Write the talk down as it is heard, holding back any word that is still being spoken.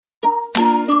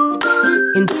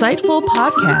Insightful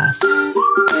podcasts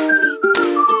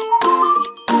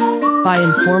by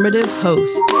informative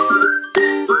hosts.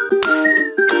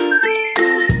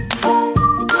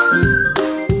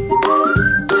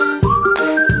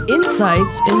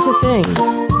 Insights into Things,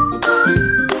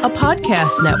 a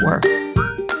podcast network.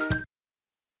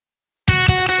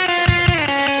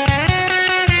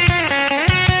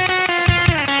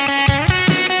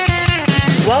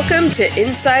 Welcome to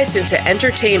Insights into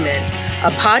Entertainment, a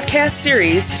podcast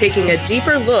series taking a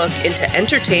deeper look into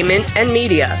entertainment and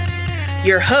media.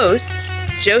 Your hosts,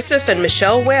 Joseph and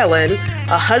Michelle Whalen,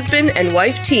 a husband and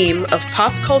wife team of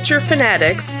pop culture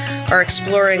fanatics, are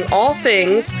exploring all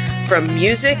things from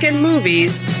music and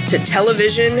movies to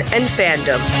television and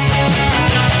fandom.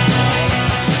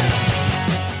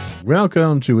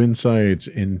 Welcome to Insights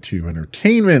into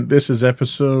Entertainment. This is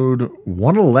episode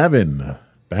 111,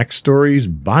 Backstories,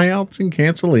 Buyouts, and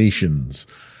Cancellations.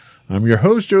 I'm your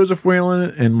host, Joseph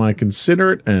Whalen, and my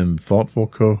considerate and thoughtful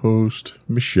co-host,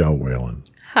 Michelle Whalen.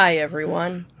 Hi,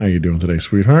 everyone. How you doing today,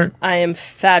 sweetheart? I am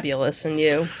fabulous, and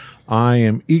you? I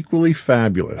am equally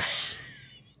fabulous.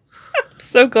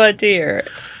 So glad to hear it.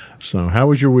 So, how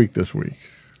was your week this week?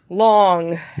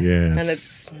 Long. Yeah. And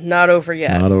it's not over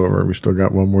yet. Not over. We still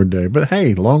got one more day. But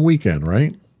hey, long weekend,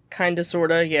 right? Kinda,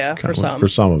 sorta, yeah, for some. For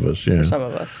some of us, yeah. For some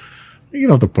of us. You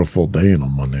don't have to put a full day in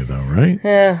on Monday, though, right?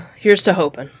 Yeah, here's to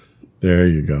hoping. There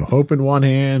you go. Hope in one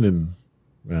hand and,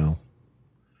 well,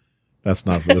 that's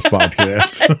not for this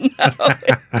podcast. No,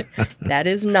 that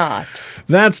is not.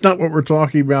 That's not what we're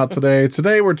talking about today.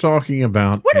 Today we're talking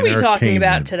about What are we talking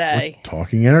about today? We're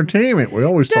talking entertainment. We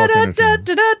always talk entertainment.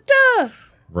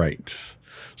 Right.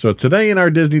 So today in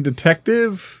our Disney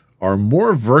Detective are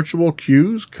more virtual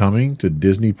queues coming to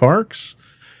Disney parks.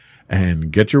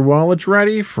 And get your wallets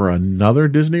ready for another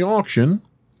Disney auction.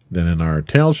 Then in our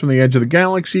Tales from the Edge of the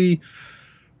Galaxy,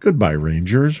 goodbye,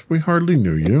 Rangers. We hardly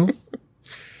knew you.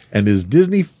 And is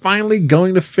Disney finally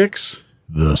going to fix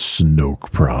the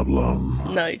Snoke problem?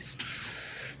 Nice.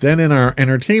 Then in our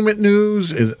entertainment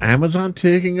news, is Amazon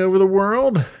taking over the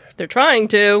world? They're trying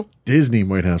to. Disney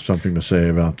might have something to say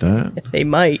about that. They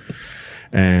might.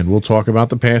 And we'll talk about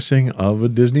the passing of a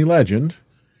Disney legend.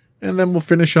 And then we'll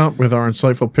finish up with our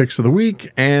insightful picks of the week.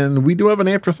 And we do have an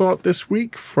afterthought this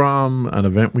week from an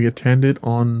event we attended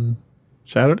on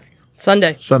Saturday?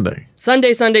 Sunday. Sunday.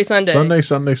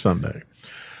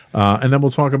 And then we'll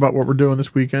talk about what we're doing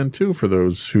this weekend, too, for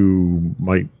those who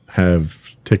might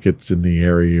have tickets in the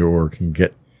area or can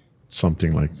get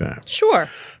something like that. Sure.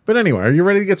 But anyway, are you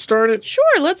ready to get started?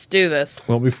 Sure, let's do this.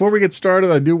 Well, before we get started,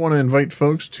 I do want to invite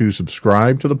folks to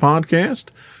subscribe to the podcast.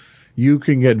 You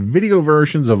can get video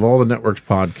versions of all the network's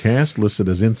podcasts listed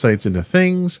as Insights into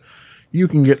Things. You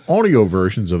can get audio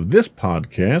versions of this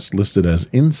podcast listed as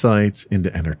Insights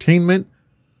into Entertainment.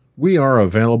 We are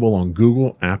available on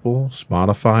Google, Apple,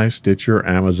 Spotify, Stitcher,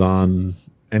 Amazon,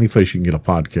 any place you can get a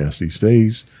podcast these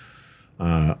days.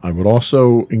 I would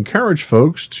also encourage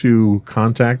folks to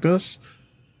contact us,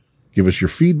 give us your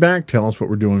feedback, tell us what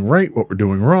we're doing right, what we're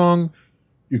doing wrong.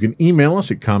 You can email us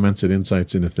at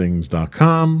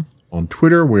comments@insightsintothings.com. On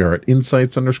Twitter, we are at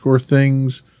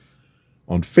insights_things.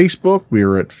 On Facebook, we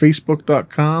are at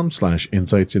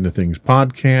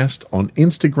facebook.com/insightsintothingspodcast. On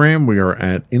Instagram, we are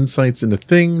at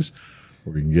insightsintothings.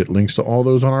 Or you can get links to all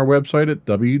those on our website at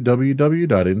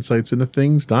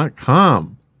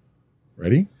www.insightsintothings.com.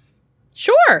 Ready?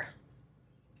 Sure.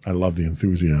 I love the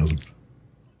enthusiasm.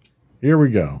 Here we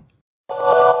go.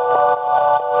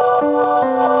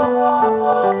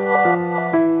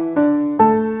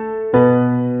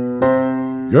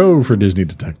 Go for Disney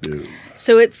Detective.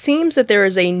 So it seems that there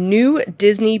is a new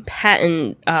Disney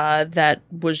patent that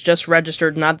was just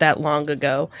registered not that long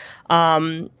ago.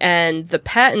 And the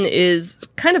patent is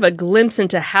kind of a glimpse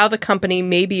into how the company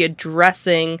may be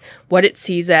addressing what it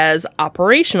sees as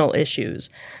operational issues.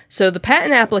 So the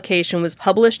patent application was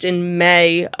published in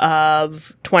May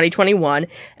of 2021,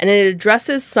 and it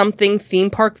addresses something theme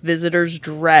park visitors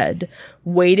dread: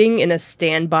 waiting in a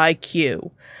standby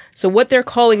queue. So what they're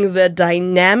calling the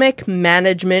dynamic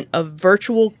management of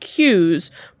virtual queues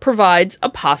provides a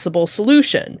possible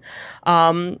solution.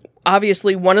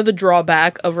 Obviously, one of the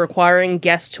drawbacks of requiring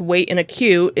guests to wait in a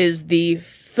queue is the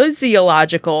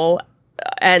physiological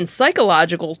and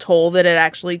psychological toll that it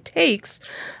actually takes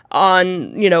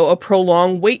on, a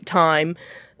prolonged wait time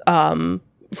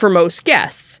for most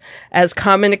guests. As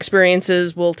common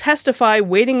experiences will testify,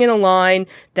 waiting in a line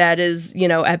that is,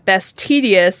 at best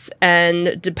tedious,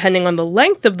 and depending on the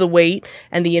length of the wait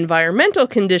and the environmental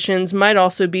conditions, might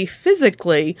also be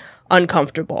physically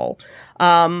uncomfortable.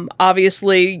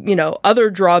 Obviously, other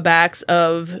drawbacks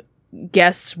of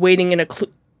guests waiting in a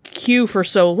queue for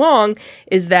so long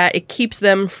is that it keeps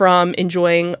them from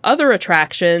enjoying other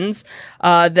attractions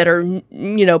that are,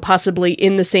 possibly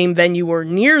in the same venue or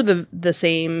near the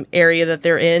same area that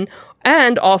they're in,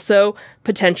 and also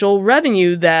potential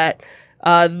revenue that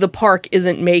the park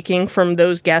isn't making from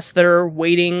those guests that are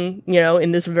waiting,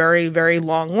 in this very, very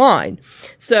long line.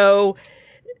 So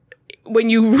when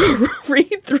you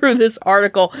read through this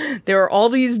article, there are all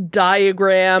these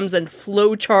diagrams and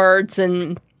flowcharts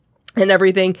and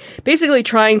everything, basically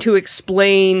trying to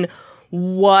explain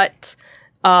what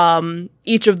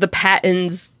each of the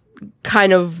patents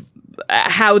kind of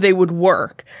how they would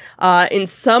work. In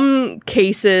some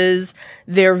cases,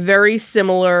 they're very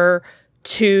similar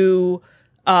to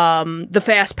the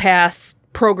Fast Pass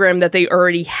program that they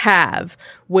already have,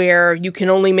 where you can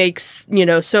only make,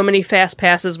 so many Fast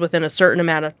Passes within a certain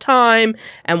amount of time,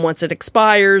 and once it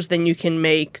expires, then you can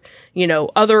make,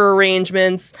 other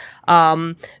arrangements.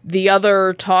 The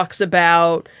other talks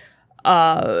about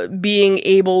being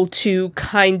able to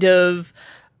kind of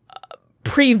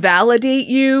pre-validate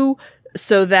you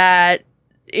so that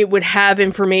it would have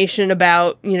information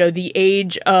about, the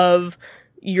age of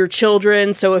your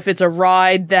children. So if it's a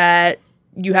ride that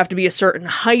you have to be a certain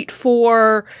height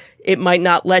for, it might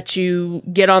not let you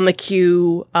get on the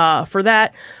queue for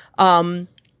that.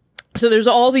 So there's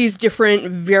all these different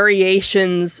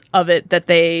variations of it that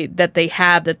they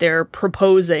have that they're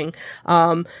proposing.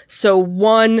 So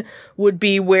one would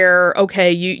be where, okay,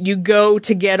 you go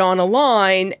to get on a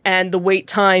line and the wait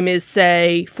time is,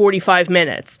 say, 45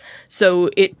 minutes. So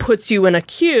it puts you in a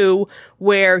queue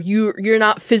where you're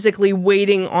not physically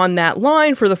waiting on that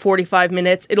line for the 45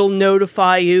 minutes. It'll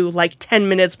notify you like 10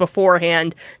 minutes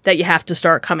beforehand that you have to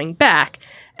start coming back.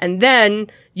 And then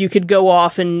you could go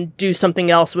off and do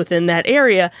something else within that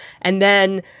area. And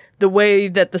then the way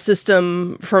that the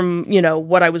system, from,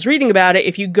 what I was reading about it,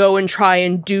 if you go and try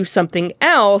and do something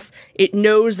else, it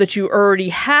knows that you already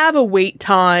have a wait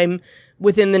time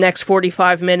within the next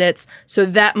 45 minutes. So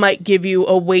that might give you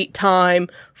a wait time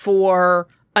for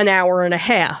an hour and a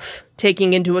half,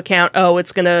 taking into account,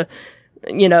 it's going to,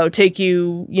 take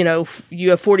you, you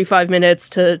have 45 minutes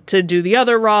to do the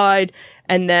other ride,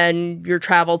 and then your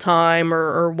travel time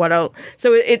or what else.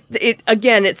 So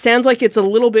it sounds like it's a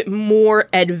little bit more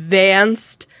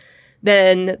advanced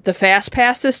than the Fast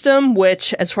Pass system,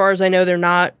 which, as far as I know, they're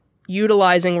not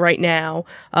utilizing right now,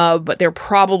 but they're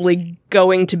probably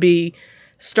going to be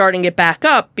starting it back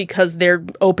up because they're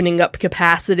opening up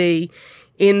capacity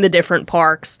in the different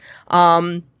parks.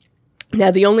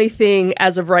 Now, the only thing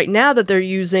as of right now that they're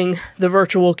using the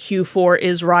virtual queue for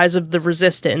is Rise of the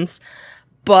Resistance.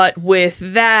 But with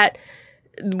that,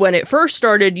 when it first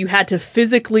started, you had to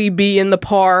physically be in the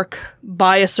park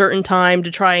by a certain time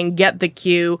to try and get the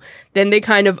queue. Then they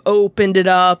kind of opened it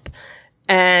up,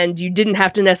 and you didn't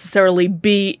have to necessarily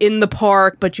be in the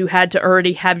park, but you had to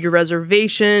already have your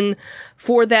reservation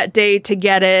for that day to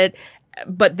get it.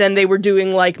 But then they were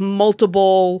doing like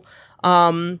multiple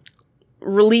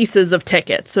releases of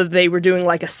tickets. So they were doing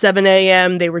like a 7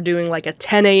 a.m., they were doing like a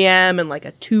 10 a.m. and like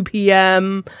a 2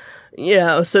 p.m.,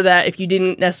 so that if you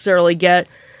didn't necessarily get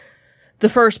the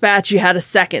first batch, you had a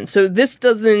second. So this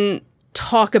doesn't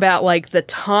talk about like the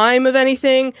time of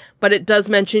anything, but it does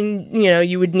mention,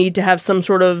 you would need to have some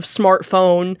sort of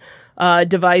smartphone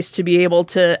device to be able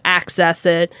to access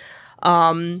it.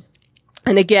 And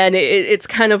again, it's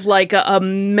kind of like a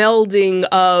melding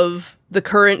of the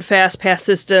current Fast Pass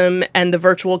system and the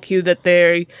virtual queue that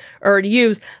they already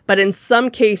use. But in some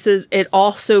cases, it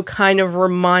also kind of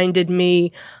reminded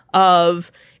me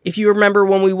of, if you remember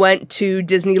when we went to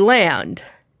Disneyland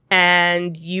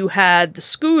and you had the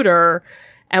scooter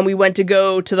and we went to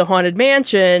go to the Haunted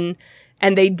Mansion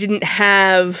and they didn't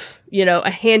have, a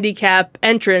handicap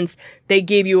entrance. They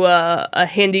gave you a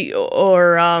handy,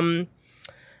 or,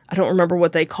 I don't remember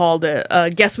what they called it, a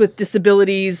guest with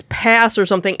disabilities pass or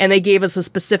something, and they gave us a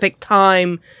specific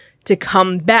time to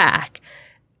come back.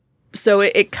 So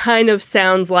it kind of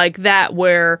sounds like that,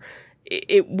 where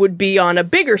it would be on a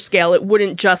bigger scale. It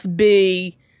wouldn't just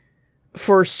be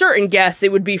for certain guests,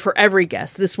 it would be for every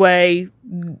guest. This way,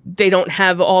 they don't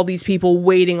have all these people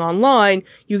waiting online.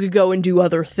 You could go and do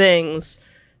other things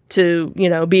to,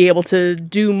 be able to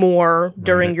do more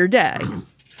during your day.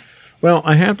 Well,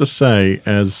 I have to say,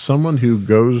 as someone who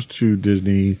goes to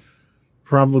Disney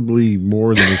probably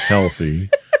more than is healthy,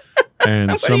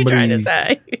 and somebody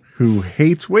who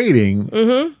hates waiting,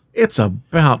 it's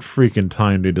about freaking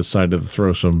time they decided to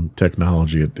throw some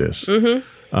technology at this.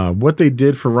 What they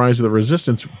did for Rise of the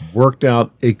Resistance worked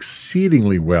out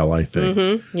exceedingly well, I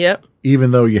think. Yep.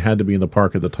 Even though you had to be in the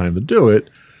park at the time to do it.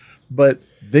 But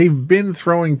they've been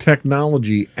throwing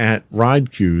technology at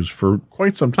ride queues for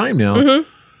quite some time now.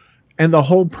 And the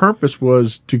whole purpose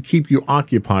was to keep you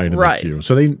occupied in the queue.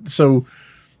 So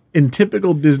in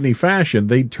typical Disney fashion,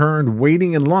 they turned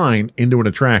waiting in line into an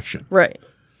attraction. Right.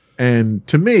 And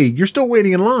to me, you're still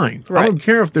waiting in line. Right. I don't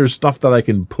care if there's stuff that I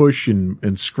can push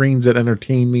and screens that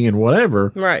entertain me and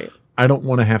whatever. Right. I don't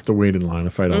want to have to wait in line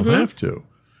if I don't have to.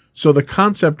 So the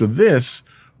concept of this,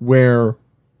 where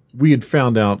we had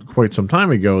found out quite some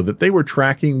time ago that they were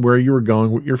tracking where you were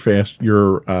going with your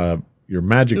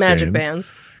magic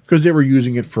bands. Because they were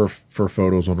using it for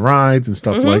photos on rides and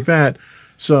stuff like that.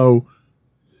 So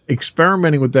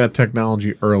experimenting with that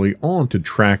technology early on to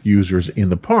track users in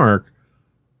the park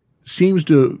seems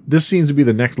to be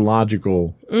the next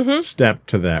logical step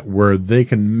to that, where they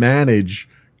can manage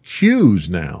queues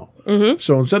now.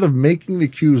 So instead of making the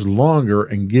queues longer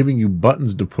and giving you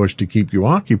buttons to push to keep you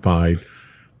occupied,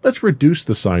 let's reduce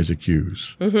the size of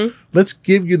queues. Let's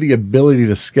give you the ability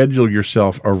to schedule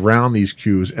yourself around these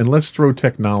queues, and let's throw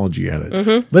technology at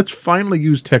it. Let's finally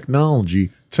use technology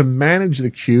to manage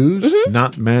the queues,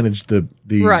 not manage the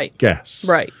guests.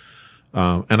 Right.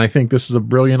 And I think this is a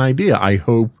brilliant idea. I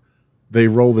hope they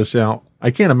roll this out.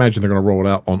 I can't imagine they're going to roll it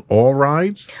out on all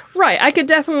rides. Right. I could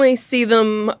definitely see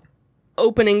them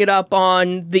opening it up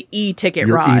on the e-ticket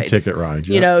rides. E-ticket rides,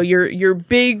 yeah. You know, your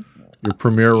big... Your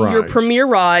premier rides. Your premier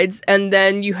rides, and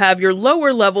then you have your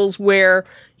lower levels where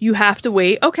you have to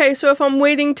wait. Okay, so if I'm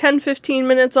waiting 10, 15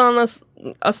 minutes on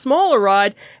a smaller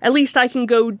ride, at least I can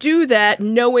go do that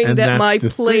knowing that my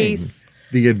place...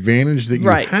 The advantage that you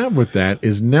have with that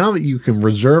is now that you can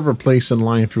reserve a place in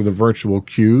line through the virtual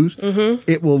queues,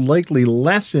 it will likely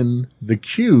lessen the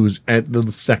queues at the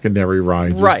secondary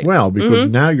rides as well, because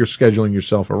now you're scheduling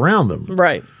yourself around them.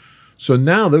 Right. So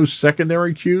now those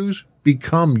secondary queues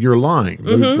become your line.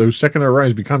 Those secondary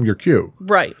rides become your queue.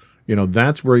 Right. You know,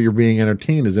 that's where you're being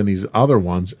entertained, is in these other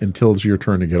ones until it's your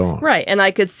turn to get on. Right. And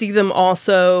I could see them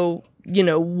also, you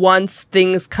know, once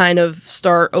things kind of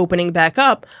start opening back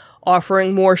up,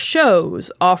 offering more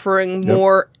shows, offering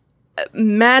more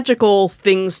magical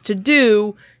things to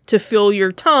do to fill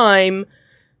your time,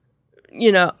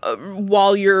 you know,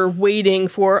 while you're waiting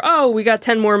for, we got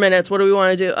 10 more minutes. What do we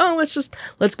want to do?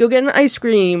 Let's go get an ice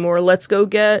cream, or let's go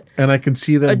get And I can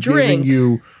see them giving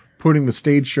you, putting the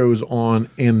stage shows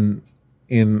on in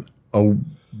a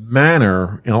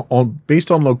manner, you know,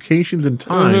 based on locations and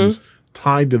times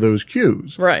tied to those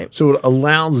queues. Right. So it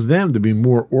allows them to be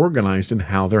more organized in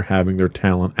how they're having their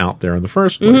talent out there in the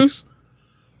first place.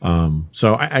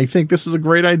 So I think this is a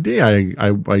great idea.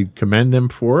 I commend them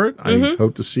for it. I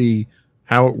hope to see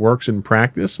how it works in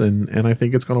practice, and I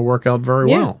think it's going to work out very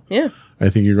well. Yeah. I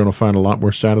think you're going to find a lot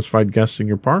more satisfied guests in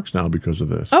your parks now because of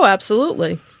this. Oh,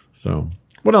 absolutely. So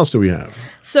what else do we have?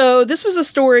 So this was a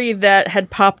story that had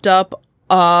popped up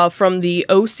from the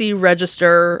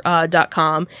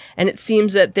ocregister.com, and it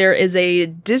seems that there is a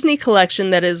Disney collection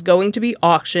that is going to be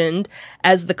auctioned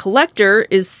as the collector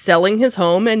is selling his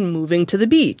home and moving to the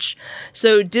beach.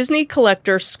 So Disney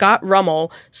collector Scott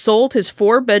Rummel sold his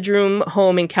 4-bedroom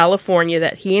home in California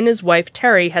that he and his wife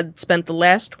Terry had spent the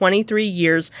last 23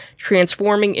 years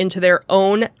transforming into their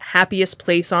own happiest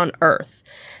place on earth.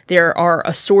 There are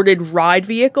assorted ride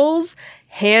vehicles,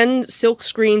 hand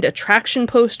silk-screened attraction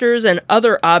posters, and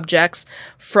other objects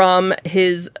from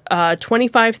his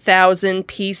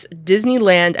 25,000-piece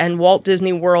Disneyland and Walt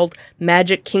Disney World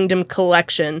Magic Kingdom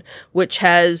collection, which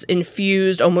has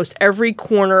infused almost every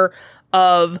corner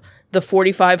of the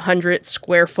 4,500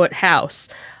 square foot house.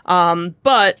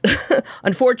 But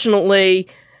unfortunately,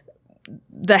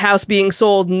 the house being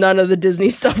sold, none of the Disney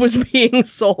stuff was being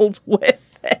sold with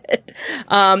it.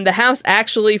 The house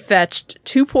actually fetched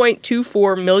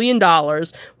 $2.24 million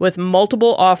with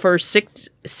multiple offers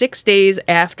six days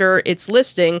after its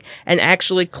listing, and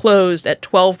actually closed at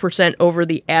 12% over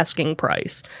the asking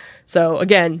price. So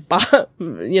again,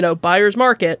 buyer's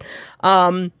market.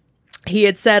 He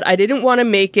had said, "I didn't want to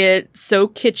make it so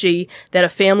kitschy that a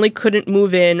family couldn't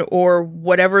move in, or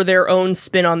whatever their own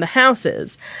spin on the house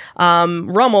is."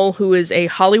 Rummel, who is a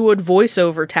Hollywood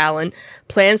voiceover talent,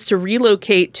 plans to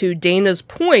relocate to Dana's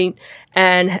Point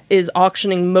and is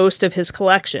auctioning most of his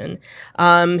collection.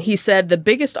 He said, "The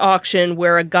biggest auction,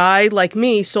 where a guy like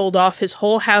me sold off his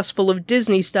whole house full of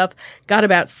Disney stuff, got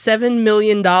about $7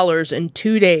 million in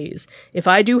 2 days. If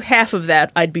I do half of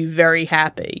that, I'd be very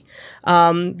happy."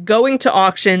 Going to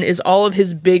auction is all of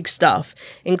his big stuff,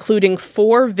 including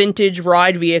 4 vintage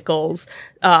ride vehicles,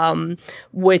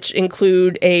 which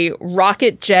include a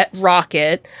rocket jet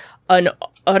rocket, an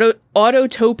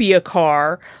Autotopia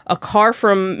car, a car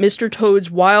from Mr. Toad's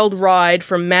Wild Ride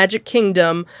from Magic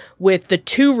Kingdom with the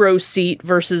 2-row seat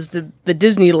versus the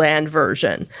Disneyland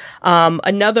version.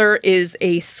 Another is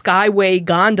a Skyway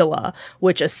gondola,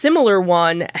 which a similar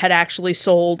one had actually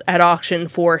sold at auction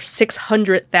for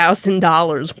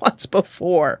 $600,000 once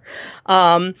before.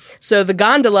 So the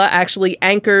gondola actually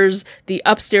anchors the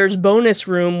upstairs bonus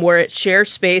room where it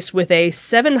shares space with a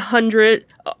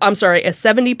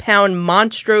 70-pound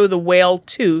Monstro the Whale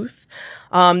Tooth.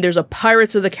 There's a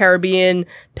Pirates of the Caribbean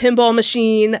pinball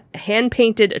machine,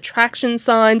 hand-painted attraction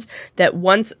signs that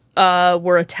once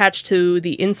were attached to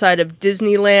the inside of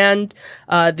Disneyland,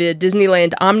 the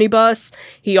Disneyland Omnibus.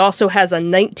 He also has a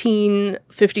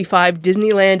 1955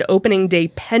 Disneyland opening day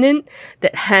pennant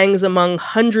that hangs among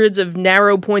hundreds of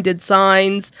narrow-pointed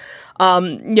signs.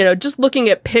 Just looking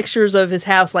at pictures of his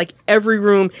house, like every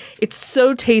room, it's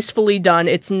so tastefully done.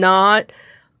 It's not,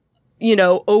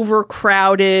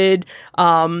 overcrowded.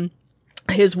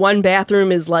 His one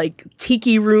bathroom is like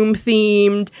tiki room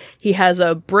themed. He has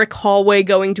a brick hallway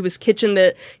going to his kitchen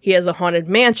that he has a Haunted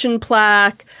Mansion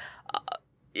plaque.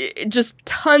 Just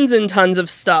tons and tons of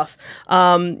stuff.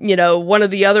 One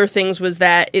of the other things was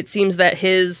that it seems that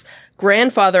his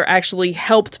grandfather actually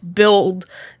helped build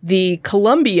the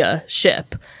Columbia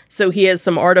ship. So he has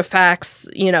some artifacts,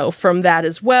 from that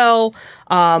as well.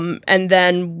 And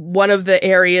then one of the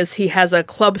areas, he has a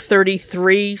Club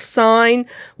 33 sign,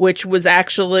 which was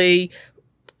actually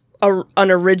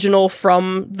an original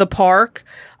from the park.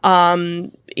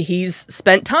 He's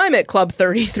spent time at Club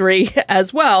 33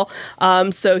 as well.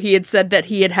 So he had said that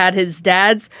he had his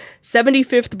dad's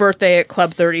 75th birthday at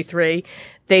Club 33.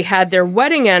 They had their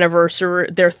wedding anniversary,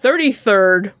 their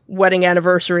 33rd wedding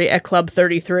anniversary at Club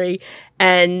 33,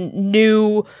 and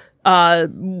knew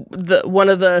one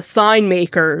of the sign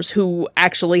makers who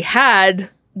actually had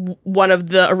one of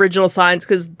the original signs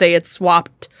because they had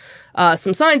swapped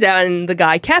some signs out, and the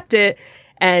guy kept it,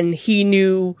 and he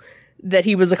knew that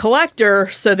he was a collector,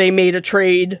 so they made a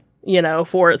trade,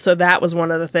 for it. So that was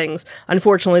one of the things.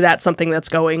 Unfortunately, that's something that's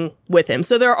going with him.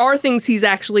 So there are things he's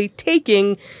actually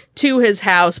taking to his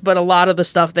house, but a lot of the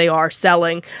stuff they are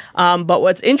selling. But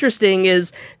what's interesting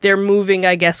is they're moving,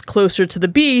 I guess, closer to the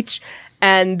beach,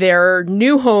 and their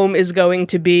new home is going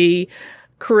to be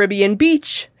Caribbean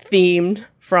Beach themed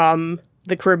from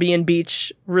the Caribbean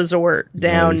Beach Resort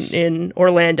down in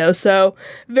Orlando. So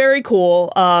very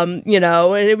cool. And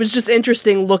it was just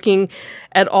interesting looking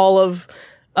at all of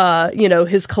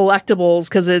his collectibles,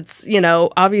 because it's,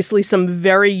 obviously some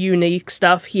very unique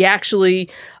stuff. He actually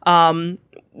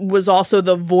was also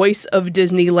the voice of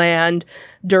Disneyland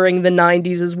during the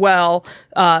 90s as well.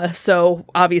 So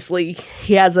obviously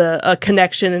he has a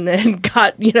connection and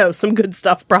got, some good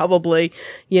stuff probably,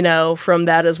 from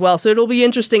that as well. So it'll be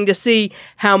interesting to see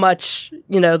how much,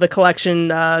 the collection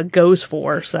goes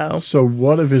for. So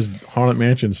what of his Haunted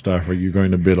Mansion stuff are you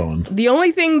going to bid on? The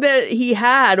only thing that he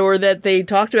had or that they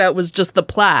talked about was just the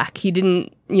plaque. He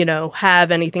didn't,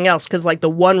 have anything else, because like the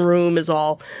one room is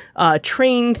all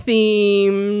train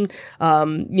themed.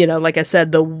 Like I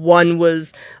said, the one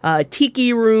was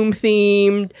tiki room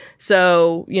themed.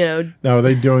 So, Now, are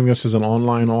they doing this as an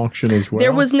online auction as well?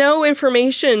 There was no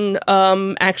information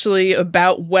actually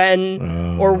about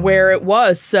when or where it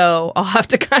was. So I'll have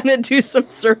to kind of do some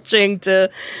searching to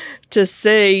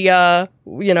see,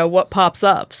 what pops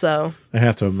up. So I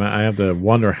have to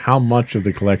wonder how much of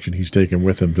the collection he's taken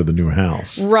with him to the new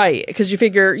house. Right. Because you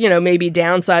figure, maybe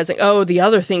downsizing. Oh, the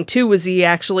other thing too was he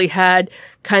actually had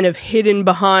kind of hidden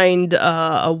behind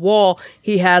a wall.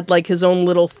 He had like his own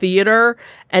little theater,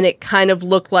 and it kind of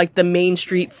looked like the Main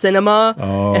Street Cinema.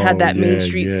 Oh, it had that Main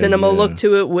Street Cinema look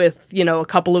to it with, a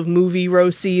couple of movie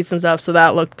row seats and stuff. So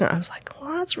that looked, I was like,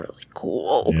 well, that's really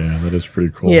cool. Yeah, that is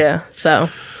pretty cool. Yeah. So.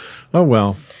 Oh,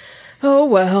 well.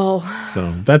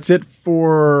 So that's it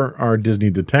for our Disney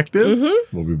Detective.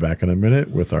 Mm-hmm. We'll be back in a minute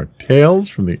with our Tales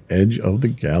from the Edge of the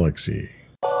Galaxy.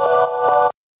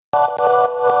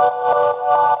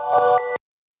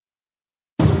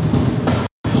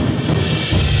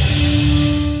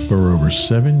 For over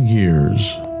 7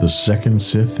 years, the Second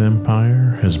Sith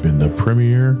Empire has been the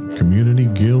premier community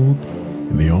guild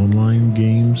in the online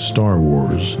game Star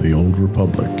Wars: The Old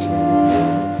Republic.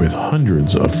 With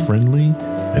hundreds of friendly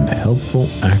and helpful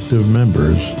active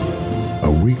members,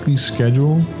 a weekly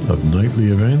schedule of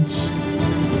nightly events,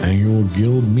 annual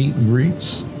guild meet and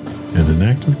greets, and an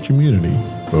active community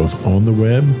both on the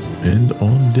web and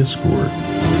on Discord.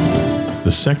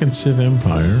 The Second Sith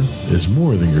Empire is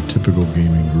more than your typical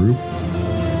gaming group.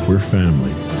 We're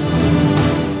family.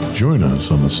 Join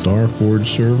us on the Starforge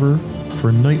server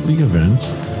for nightly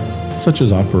events such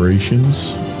as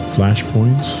operations,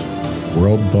 flashpoints,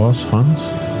 world boss hunts,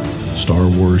 Star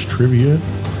Wars trivia,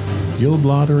 guild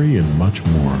lottery, and much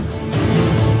more.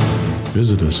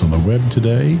 Visit us on the web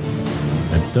today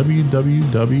at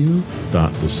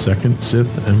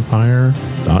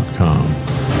www.thesecondsithempire.com.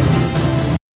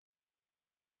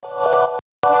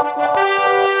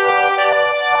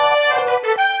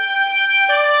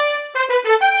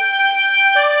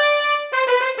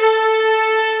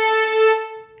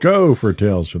 Go for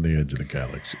Tales from the Edge of the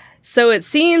Galaxy. So it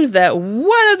seems that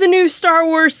one of the new Star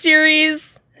Wars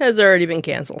series has already been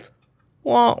canceled.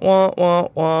 Wah, wah, wah,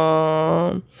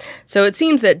 wah. So it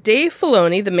seems that Dave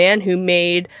Filoni, the man who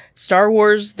made Star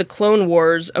Wars The Clone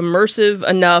Wars immersive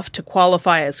enough to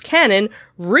qualify as canon,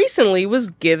 recently was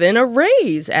given a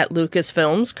raise at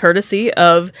Lucasfilms, courtesy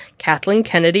of Kathleen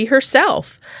Kennedy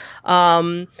herself.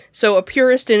 So a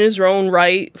purist in his own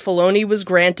right, Filoni was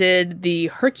granted the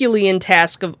Herculean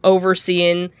task of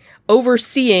overseeing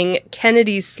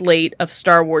Kennedy's slate of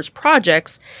Star Wars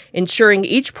projects, ensuring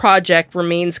each project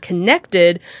remains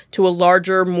connected to a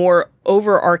larger, more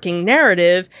overarching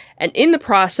narrative, and in the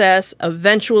process,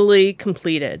 eventually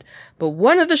completed. But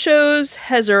one of the shows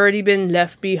has already been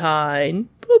left behind.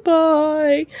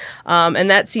 Bye-bye.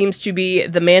 And that seems to be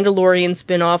the Mandalorian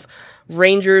spinoff,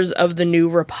 Rangers of the New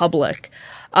Republic.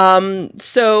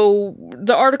 So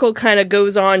the article kind of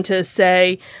goes on to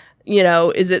say,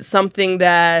 is it something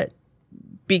that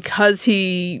because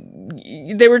they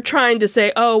were trying to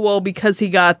say, oh, well, because he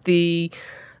got a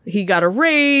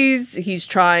raise, he's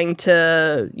trying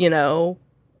to,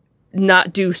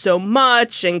 not do so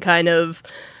much and kind of,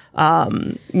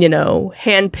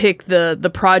 handpick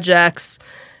the projects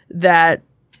that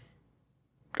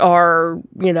are,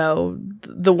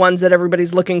 the ones that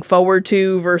everybody's looking forward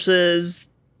to versus,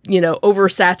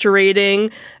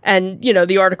 oversaturating. And,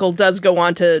 the article does go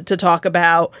on to talk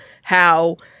about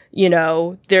how,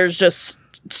 there's just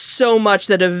so much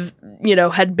that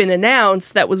had been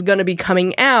announced that was going to be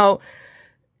coming out.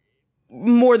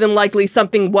 More than likely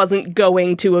something wasn't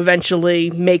going to eventually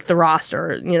make the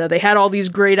roster. They had all these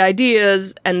great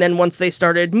ideas, and then once they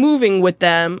started moving with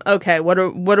them, okay,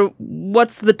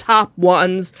 what's the top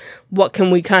ones? What can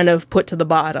we kind of put to the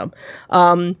bottom?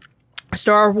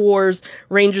 Star Wars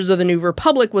Rangers of the New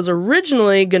Republic was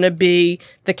originally going to be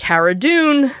the Cara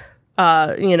Dune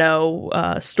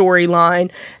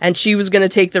storyline, and she was going to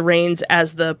take the reins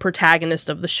as the protagonist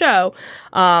of the show.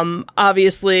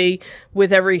 Obviously,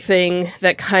 with everything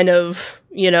that kind of,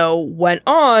 went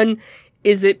on,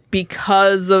 is it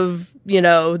because of,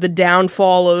 the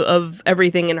downfall of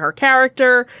everything in her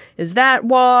character? Is that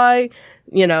why?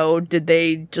 Did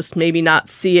they just maybe not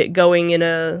see it going in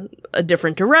a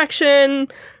different direction?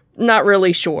 Not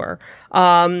really sure.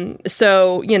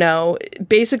 So,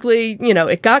 basically,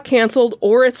 it got canceled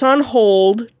or it's on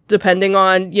hold, depending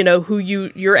on, who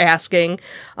you're asking.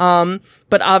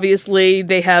 But obviously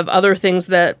they have other things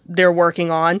that they're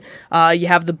working on. You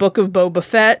have the Book of Boba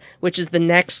Fett, which is the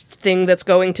next thing that's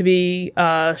going to be,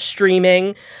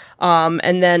 streaming.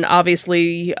 And then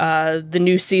obviously, the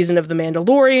new season of The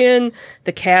Mandalorian.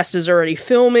 The cast is already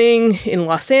filming in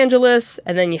Los Angeles.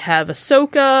 And then you have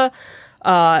Ahsoka,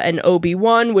 and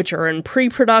Obi-Wan, which are in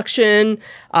pre-production,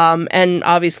 and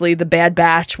obviously The Bad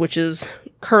Batch, which is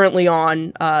currently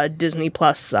on Disney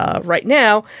Plus right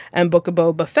now, and Book of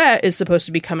Boba Fett is supposed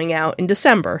to be coming out in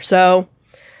December. So,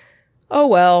 oh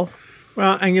well.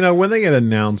 Well, and when they get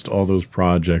announced all those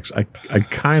projects, I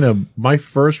kind of, my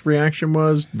first reaction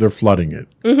was they're flooding it.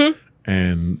 Mm-hmm.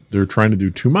 And they're trying to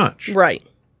do too much. Right.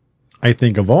 I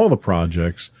think of all the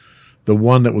projects, the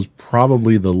one that was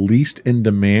probably the least in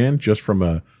demand, just from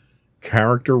a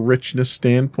character richness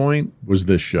standpoint, was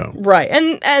this show. Right.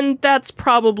 And that's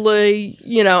probably,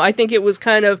 I think it was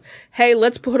kind of, hey,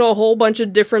 let's put a whole bunch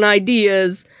of different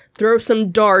ideas, throw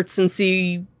some darts and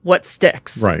see what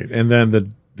sticks. Right. And then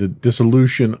the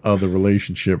dissolution of the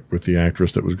relationship with the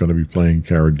actress that was going to be playing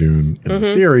Cara Dune in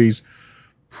the series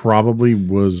probably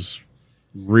was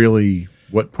really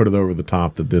what put it over the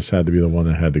top that this had to be the one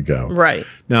that had to go. Right.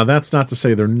 Now, that's not to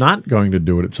say they're not going to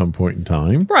do it at some point in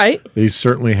time. Right. They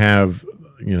certainly have,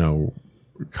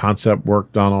 concept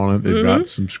work done on it. They've got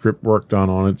some script work done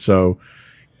on it. So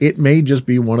it may just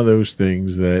be one of those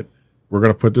things that we're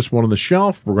going to put this one on the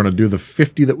shelf. We're going to do the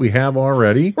 50 that we have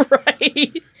already.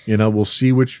 Right. We'll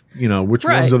see which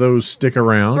ones of those stick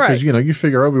around. Because, you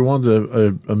figure Obi-Wan's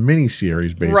a mini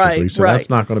series, basically. Right. So that's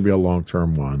not going to be a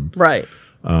long-term one. Right.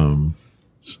 And,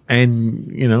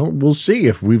 we'll see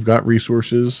if we've got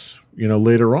resources,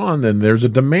 later on, then there's a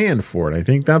demand for it. I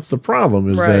think that's the problem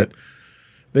is that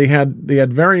they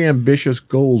had very ambitious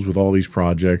goals with all these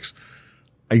projects.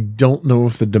 I don't know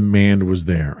if the demand was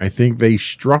there. I think they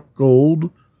struck gold,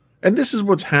 and this is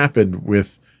what's happened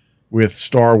with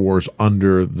Star Wars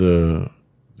under the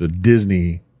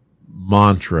Disney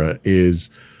mantra is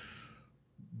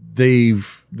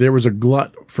there was a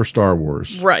glut for Star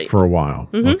Wars for a while.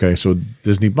 Okay, so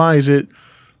Disney buys it.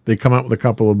 They come out with a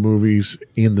couple of movies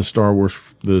in the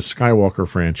the Skywalker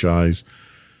franchise.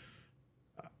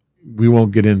 We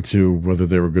won't get into whether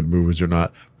they were good movies or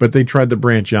not, but they tried to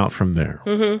branch out from there.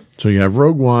 So you have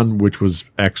Rogue One, which was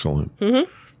excellent.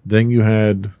 Then you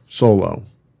had Solo.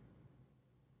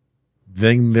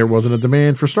 Then there wasn't a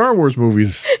demand for Star Wars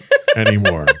movies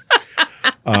anymore.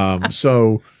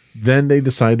 So then they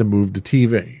decided to move to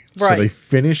TV. So they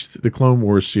finished the Clone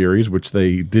Wars series, which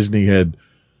Disney had.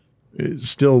 It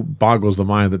still boggles the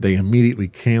mind that they immediately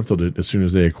canceled it as soon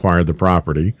as they acquired the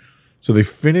property. So they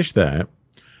finished that.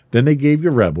 Then they gave you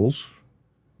Rebels.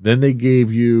 Then they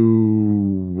gave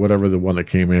you whatever the one that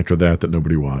came after that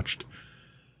nobody watched.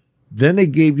 Then they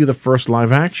gave you the first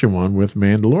live action one with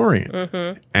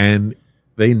Mandalorian. And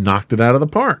they knocked it out of the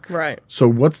park. Right. So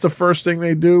what's the first thing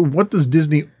they do? What does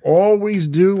Disney always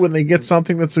do when they get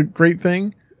something that's a great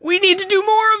thing? We need to do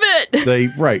more of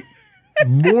it.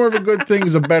 More of a good thing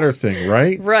is a better thing,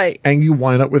 right? Right. And you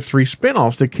wind up with 3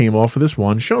 spinoffs that came off of this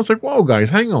one show. It's like, whoa, guys,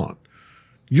 hang on.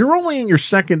 You're only in your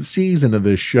second season of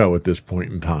this show at this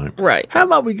point in time. Right. How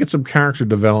about we get some character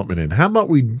development in? How about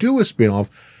we do a spinoff?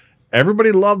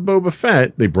 Everybody loved Boba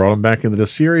Fett. They brought him back into the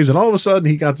series, and all of a sudden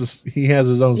he has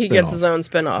his own spinoff. He gets his own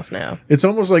spinoff now. It's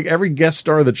almost like every guest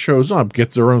star that shows up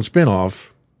gets their own spinoff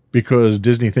because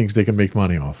Disney thinks they can make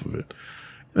money off of it.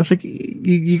 And it's like,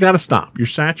 you got to stop. You're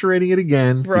saturating it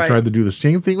again. Right. You tried to do the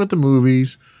same thing with the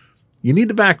movies. You need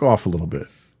to back off a little bit.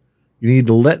 You need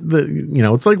to let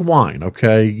it's like wine,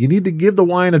 okay? You need to give the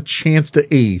wine a chance to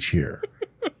age here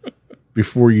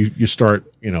before you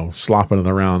start, slopping it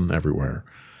around everywhere.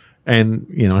 And,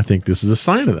 I think this is a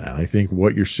sign of that. I think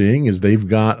what you're seeing is they've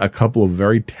got a couple of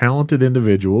very talented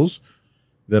individuals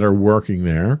that are working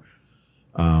there.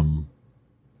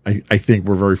 I think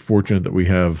we're very fortunate that we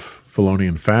have Filoni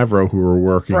and Favreau who are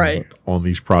working on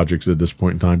these projects at this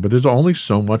point in time, but there's only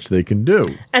so much they can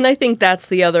do. And I think that's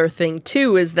the other thing,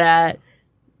 too, is that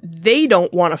they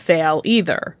don't want to fail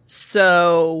either.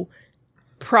 So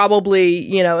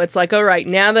probably, it's like, all right,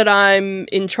 now that I'm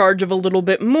in charge of a little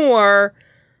bit more,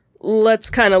 let's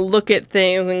kind of look at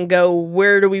things and go,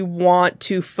 where do we want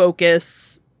to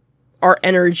focus our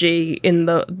energy in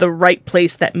the right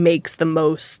place that makes the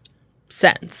most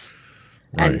sense?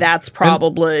 Right. And that's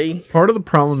probably... And part of the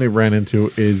problem they ran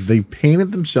into is they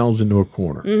painted themselves into a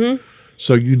corner.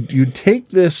 So you take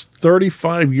this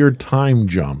 35-year time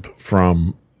jump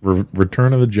from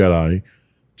Return of the Jedi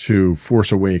to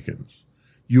Force Awakens.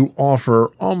 You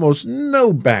offer almost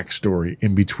no backstory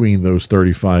in between those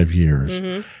 35 years.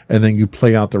 And then you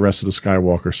play out the rest of the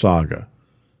Skywalker saga.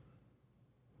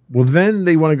 Well, then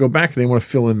they want to go back and they want to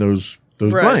fill in those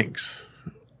blanks.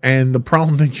 And the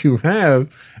problem that you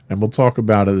have, and we'll talk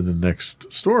about it in the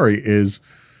next story, is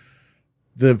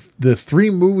the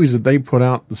 3 movies that they put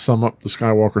out to sum up the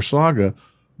Skywalker saga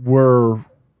were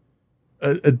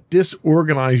a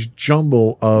disorganized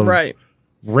jumble of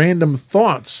random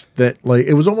thoughts that,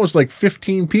 it was almost like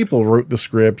 15 people wrote the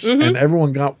scripts and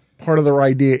everyone got part of their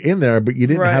idea in there, but you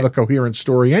didn't have a coherent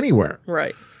story anywhere.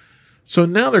 Right. So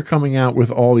now they're coming out with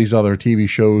all these other TV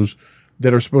shows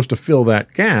that are supposed to fill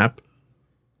that gap,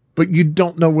 but you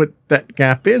don't know what that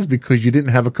gap is because you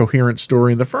didn't have a coherent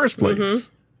story in the first place.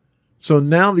 So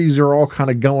now these are all kind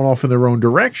of going off in their own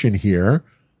direction here.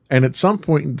 And at some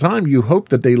point in time, you hope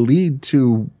that they lead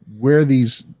to where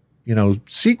these,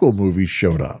 sequel movies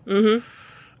showed up. And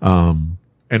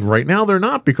right now they're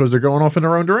not because they're going off in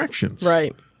their own directions.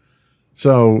 Right.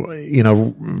 So,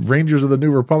 Rangers of the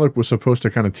New Republic was supposed to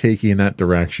kind of take you in that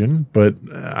direction, but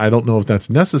I don't know if that's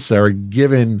necessary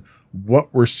given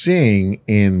what we're seeing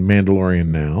in Mandalorian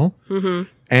now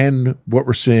and what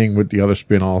we're seeing with the other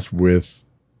spinoffs with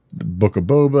the Book of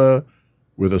Boba,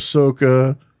 with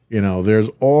Ahsoka. There's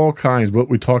all kinds. What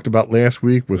we talked about last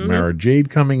week with Mara Jade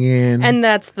coming in. And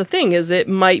that's the thing, is it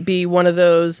might be one of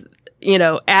those,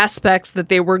 aspects that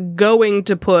they were going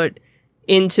to put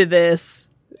into this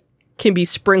can be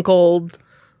sprinkled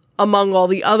among all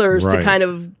the others to kind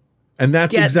of... And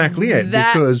that's exactly it,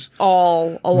 because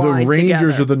all the Rangers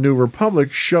together. of the New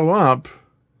Republic show up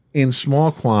in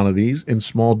small quantities, in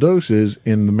small doses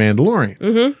in The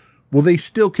Mandalorian. Well, they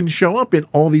still can show up in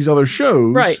all these other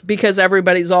shows. Right, because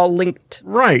everybody's all linked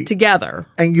together.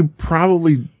 And you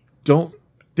probably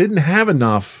didn't have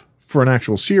enough for an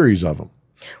actual series of them.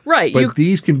 Right. But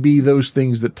these can be those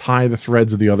things that tie the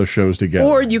threads of the other shows together.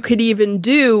 Or you could even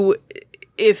do...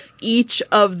 if each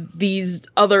of these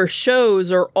other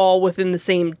shows are all within the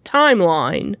same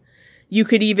timeline, you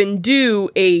could even do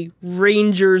a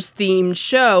Rangers themed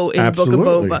show in Absolutely.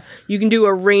 Book of Boba. You can do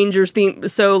a Rangers theme.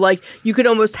 So like you could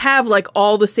almost have like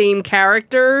all the same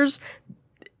characters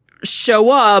show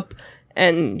up,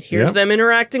 and here's them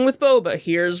interacting with Boba.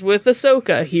 Here's with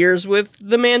Ahsoka. Here's with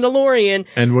the Mandalorian.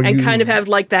 And kind of have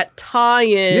like that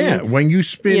tie-in. Yeah, when you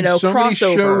spin so many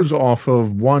shows off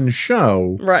of one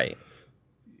show, right?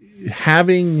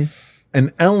 Having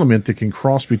an element that can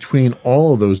cross between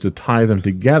all of those to tie them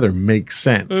together makes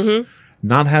sense.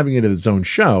 Not having it as its own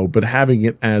show, but having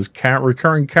it as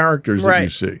recurring characters that you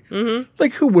see.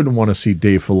 Like, who wouldn't want to see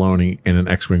Dave Filoni in an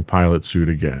X-Wing pilot suit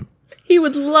again? He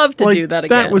would love to do that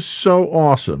again. That was so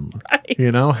awesome. Right.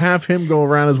 You know, have him go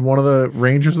around as one of the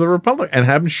Rangers of the Republic and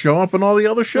have him show up in all the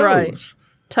other shows. Right.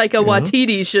 Taika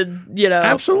Waititi should,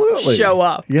 absolutely show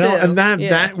up. You know, and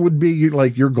that would be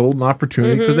like your golden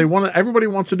opportunity because everybody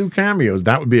wants to do cameos.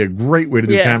 That would be a great way to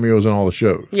do cameos in all the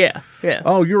shows. Yeah, yeah.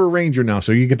 Oh, you're a Ranger now,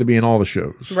 so you get to be in all the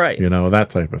shows. Right. You know, that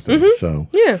type of thing. So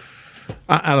yeah.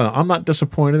 I don't know. I'm not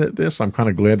disappointed at this. I'm kind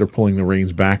of glad they're pulling the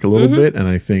reins back a little bit, and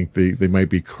I think they might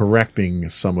be correcting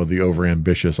some of the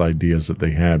overambitious ideas that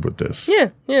they had with this. Yeah,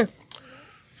 yeah.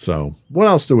 So, what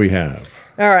else do we have?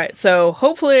 All right, so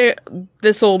hopefully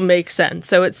this will make sense.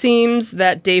 So it seems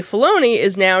that Dave Filoni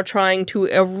is now trying to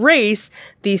erase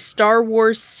the Star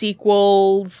Wars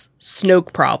sequels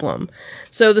Snoke problem.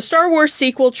 So the Star Wars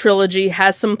sequel trilogy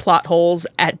has some plot holes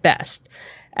at best.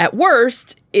 At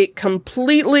worst, it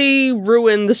completely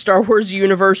ruined the Star Wars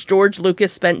universe George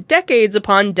Lucas spent decades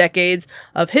upon decades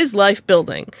of his life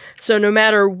building. So no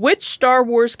matter which Star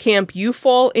Wars camp you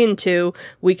fall into,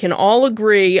 we can all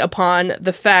agree upon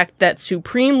the fact that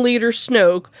Supreme Leader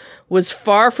Snoke was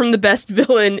far from the best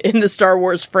villain in the Star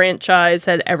Wars franchise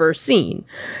had ever seen.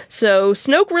 So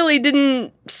Snoke really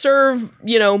didn't serve,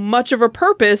 much of a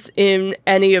purpose in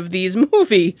any of these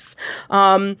movies.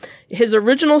 His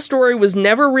original story was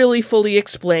never really fully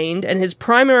explained, and his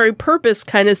primary purpose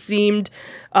kind of seemed,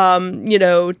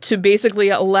 to basically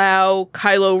allow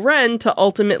Kylo Ren to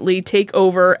ultimately take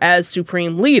over as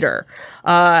Supreme Leader,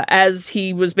 as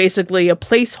he was basically a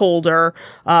placeholder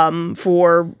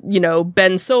for,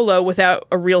 Ben Solo without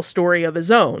a real story of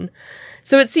his own.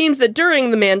 So it seems that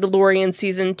during The Mandalorian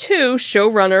Season 2,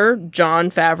 showrunner Jon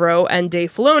Favreau and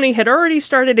Dave Filoni had already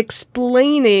started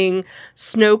explaining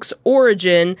Snoke's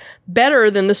origin better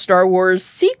than the Star Wars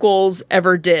sequels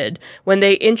ever did when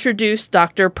they introduced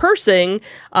Dr. Persing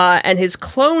and his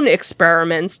clone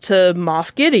experiments to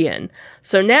Moff Gideon.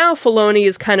 So now Filoni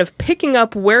is kind of picking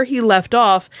up where he left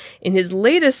off in his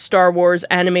latest Star Wars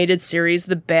animated series,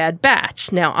 The Bad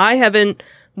Batch. Now, I haven't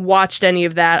watched any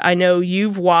of that. I know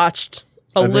you've watched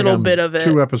a little bit of it.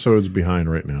 2 episodes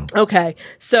behind right now. Okay.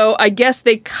 So I guess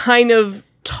they kind of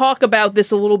talk about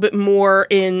this a little bit more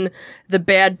in The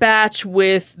Bad Batch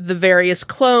with the various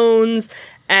clones,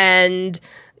 and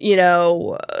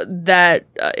that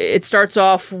it starts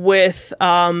off with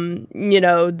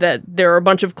that there are a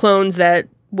bunch of clones that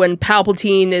when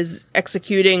Palpatine is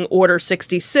executing Order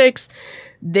 66,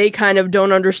 they kind of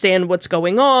don't understand what's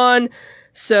going on,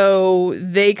 so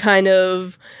they kind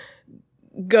of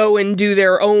go and do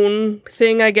their own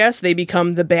thing, I guess. They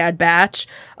become the Bad Batch.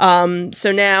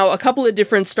 So now a couple of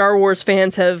different Star Wars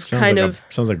fans have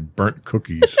sounds like burnt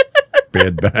cookies.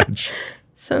 Bad Batch.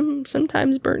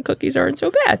 Sometimes burnt cookies aren't so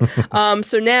bad.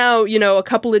 So now, a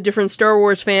couple of different Star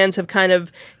Wars fans have kind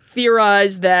of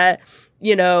theorized that,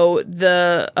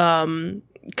 the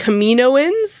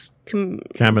Kaminoans,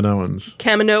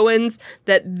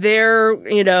 that they're,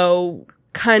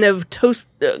 kind of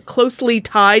closely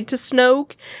tied to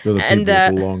Snoke. They're the people with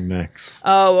the long necks.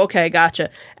 Oh, okay, gotcha.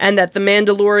 And that the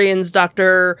Mandalorian's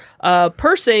Dr.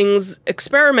 Persing's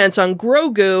experiments on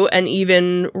Grogu and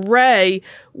even Rey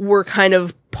were kind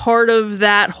of part of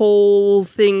that whole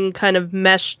thing, kind of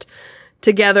meshed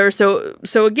together. So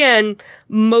again,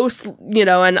 most,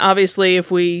 and obviously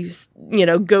if we,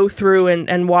 go through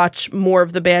and watch more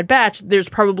of The Bad Batch, there's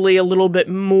probably a little bit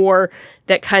more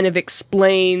that kind of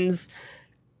explains,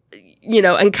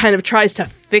 and kind of tries to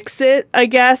fix it, I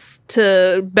guess,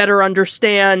 to better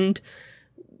understand,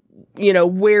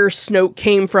 where Snoke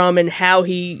came from and how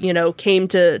he, came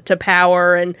to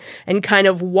power and kind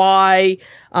of why,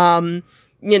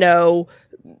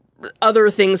 other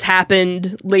things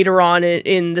happened later on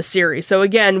in the series. So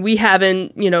again, we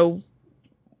haven't,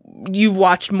 you've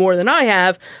watched more than I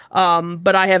have,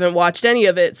 but I haven't watched any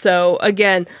of it. So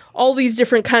again, all these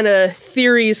different kind of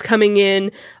theories coming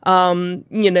in,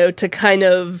 to kind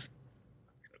of,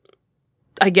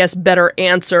 I guess, better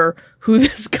answer who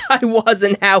this guy was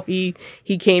and how he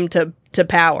came to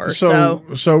power. So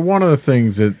one of the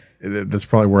things that's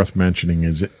probably worth mentioning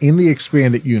is that in the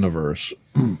expanded universe,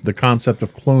 the concept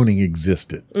of cloning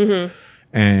existed. Mm-hmm.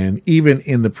 And even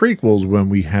in the prequels, when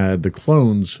we had the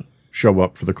clones show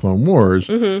up for the Clone Wars,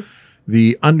 mm-hmm.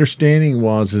 the understanding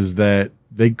is that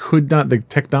they could not, the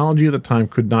technology at the time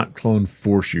could not clone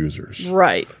Force users.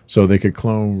 Right. So they could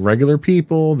clone regular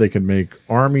people, they could make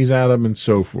armies out of them, and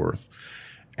so forth.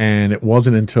 And it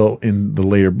wasn't until in the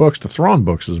later books, the Thrawn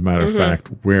books, as a matter of fact,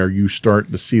 where you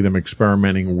start to see them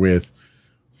experimenting with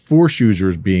Force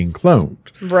users being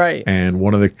cloned. Right. And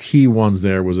one of the key ones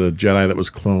there was a Jedi that was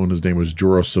cloned. His name was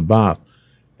Jorah Sabath.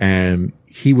 And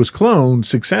he was cloned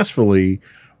successfully,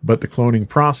 but the cloning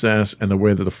process and the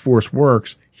way that the Force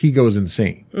works, he goes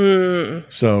insane.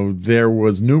 So there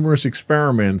was numerous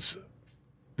experiments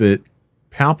that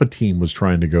Palpatine was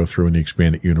trying to go through in the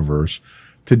expanded universe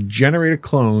to generate a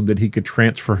clone that he could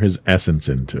transfer his essence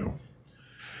into.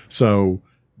 So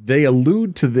they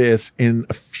allude to this in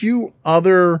a few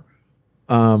other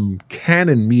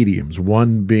canon mediums,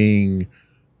 one being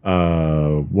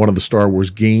one of the Star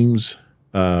Wars games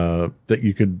that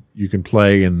you can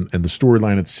play, and the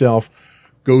storyline itself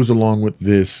goes along with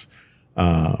this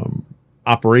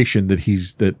operation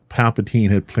that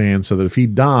Palpatine had planned, so that if he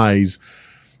dies,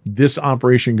 this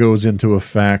operation goes into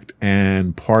effect,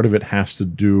 and part of it has to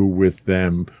do with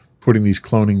them putting these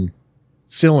cloning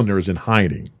cylinders in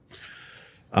hiding.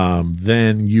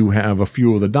 Then you have a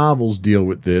few of the novels deal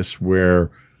with this,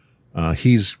 where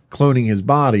he's cloning his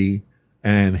body,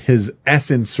 and his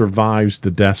essence survives the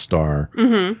Death Star,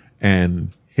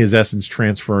 and his essence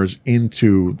transfers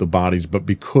into the bodies. But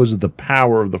because of the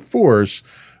power of the Force,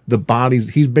 the bodies,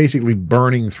 he's basically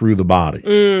burning through the bodies.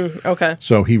 Okay.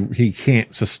 So he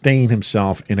can't sustain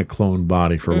himself in a cloned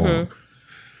body for long.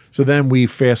 So then we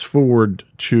fast forward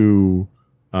to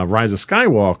Rise of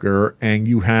Skywalker, and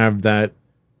you have that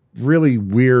really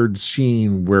weird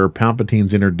scene where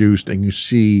Palpatine's introduced, and you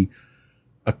see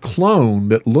a clone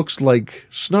that looks like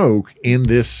Snoke in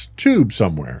this tube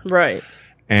somewhere. Right.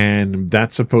 And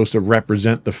that's supposed to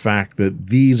represent the fact that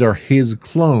these are his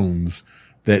clones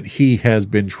that he has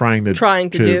been trying to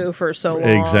do for so long.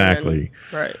 Exactly.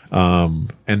 Right. And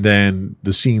then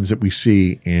the scenes that we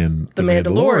see in The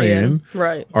Mandalorian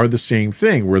right. are the same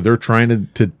thing, where they're trying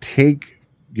to take,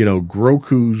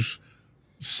 Grogu's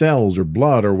cells or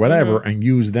blood or whatever, and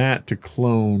use that to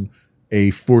clone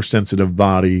a Force sensitive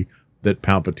body that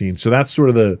Palpatine. So that's sort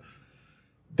of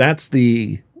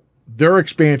their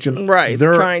expansion, right?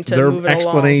 Trying to their move it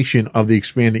explanation of the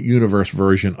expanded universe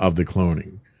version of the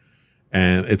cloning,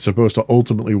 and it's supposed to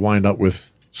ultimately wind up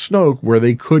with Snoke, where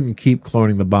they couldn't keep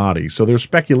cloning the body. So there's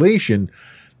speculation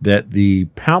that the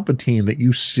Palpatine that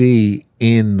you see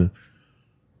in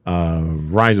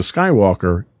Rise of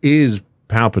Skywalker is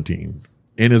Palpatine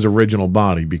in his original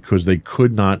body, because they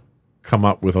could not come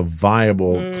up with a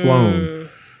viable clone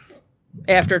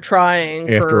after trying.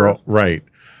 Right.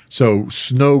 So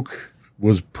Snoke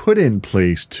was put in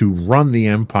place to run the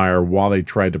Empire while they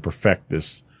tried to perfect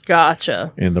this.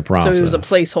 Gotcha. In the process. So he was a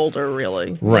placeholder,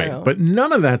 really. Right. But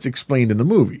none of that's explained in the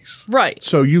movies. Right.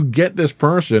 So you get this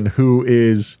person who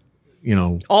is,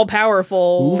 all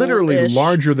powerful, literally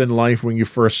larger than life when you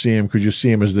first see him, because you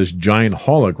see him as this giant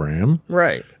hologram.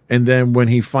 Right. And then when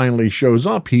he finally shows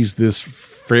up, he's this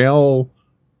frail,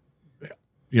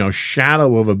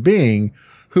 shadow of a being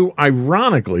who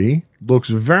ironically looks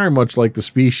very much like the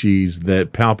species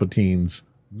that Palpatine's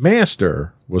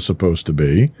master was supposed to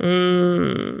be.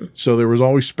 So there was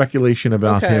always speculation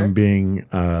about him being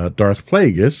Darth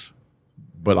Plagueis,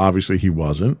 but obviously he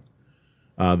wasn't.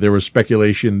 There was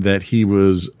speculation that he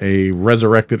was a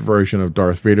resurrected version of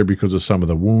Darth Vader because of some of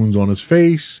the wounds on his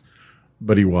face,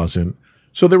 but he wasn't.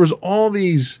 So there was all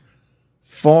these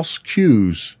false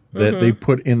cues that they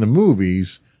put in the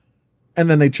movies, and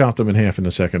then they chopped them in half in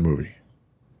the second movie.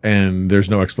 And there's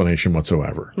no explanation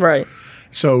whatsoever. Right.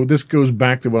 So this goes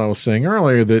back to what I was saying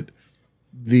earlier, that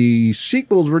the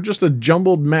sequels were just a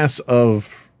jumbled mess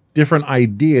of different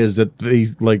ideas that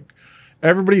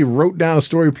everybody wrote down a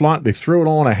story plot, they threw it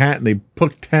all in a hat, and they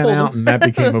put 10 out, and that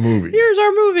became a movie. Here's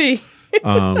our movie.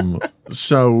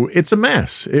 So it's a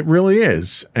mess. It really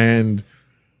is. And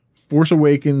Force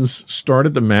Awakens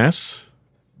started the mess,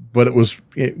 but it was,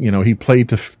 he played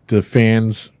to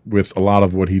fans with a lot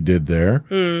of what he did there.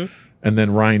 And then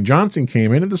Rian Johnson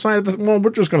came in and decided that,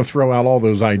 we're just going to throw out all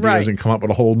those ideas and come up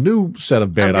with a whole new set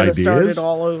of bad ideas. Start it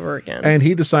all over again. And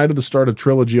he decided to start a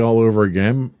trilogy all over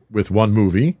again with one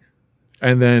movie.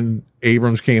 And then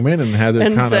Abrams came in and had to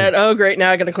and said, "Oh, great!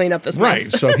 Now I got to clean up this right."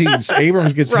 mess." So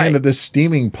Abrams gets handed this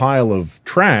steaming pile of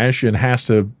trash and has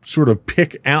to sort of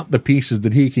pick out the pieces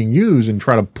that he can use and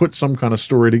try to put some kind of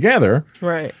story together.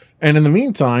 Right. And in the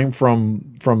meantime,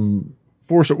 from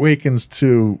Force Awakens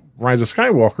to Rise of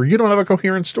Skywalker, you don't have a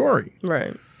coherent story.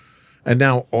 Right. And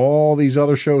now all these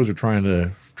other shows are trying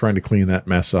to clean that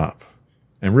mess up.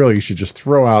 And really, you should just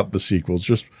throw out the sequels.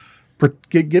 Just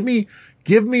give me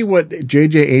what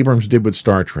J.J. Abrams did with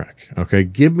Star Trek. Okay,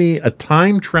 give me a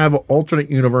time travel alternate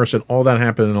universe, and all that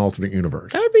happened in an alternate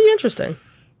universe. That would be interesting.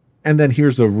 And then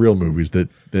here's the real movies that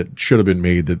should have been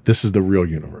made. That this is the real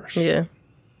universe. Yeah.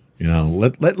 You know,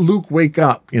 let Luke wake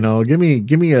up. You know, give me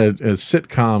a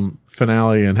sitcom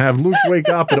finale and have Luke wake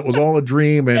up and it was all a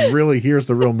dream. And really, here's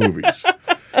the real movies.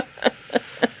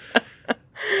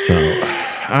 So.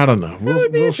 I don't know.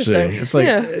 We'll see. It's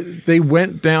like they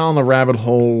went down the rabbit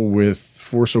hole with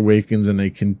Force Awakens and they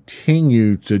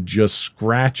continue to just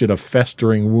scratch at a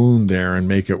festering wound there and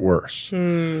make it worse.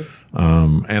 And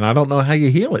I don't know how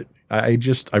you heal it. I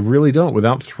really don't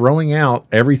without throwing out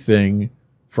everything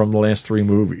from the last 3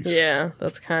 movies. Yeah,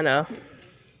 that's kind of...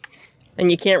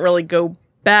 And you can't really go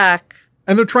back...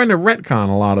 And they're trying to retcon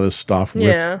a lot of this stuff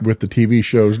with the TV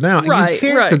shows now. Right, and you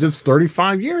can't because it's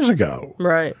 35 years ago.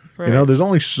 Right. You know, there's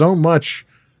only so much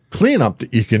cleanup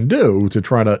that you can do to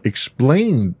try to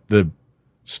explain the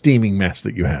steaming mess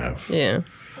that you have. Yeah.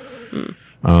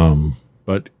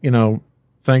 But, you know,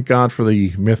 thank God for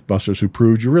the Mythbusters who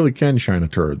proved you really can shine a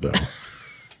turd, though.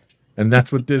 And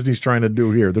that's what Disney's trying to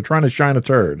do here. They're trying to shine a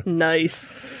turd. Nice.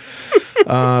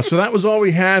 So that was all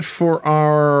we had for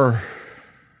our...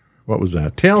 What was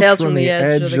that? Tales from the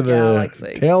edge of the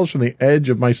galaxy. Tales from the edge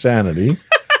of my sanity.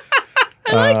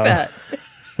 I like that.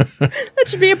 That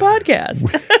should be a podcast.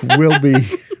 We'll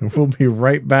be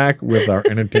right back with our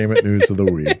entertainment news of the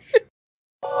week.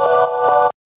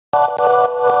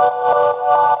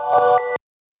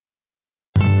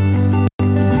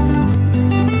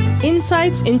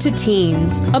 Insights into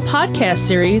Teens, a podcast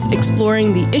series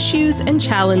exploring the issues and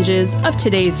challenges of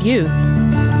today's youth.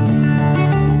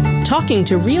 Talking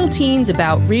to real teens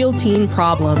about real teen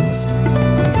problems.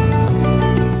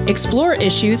 Explore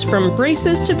issues from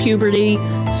braces to puberty,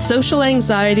 social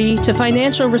anxiety to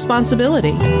financial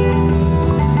responsibility.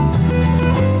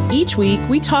 Each week,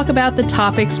 we talk about the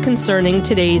topics concerning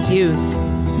today's youth.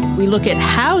 We look at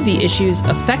how the issues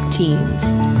affect teens,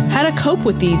 how to cope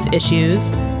with these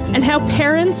issues, and how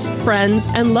parents, friends,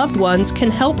 and loved ones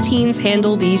can help teens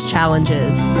handle these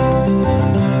challenges.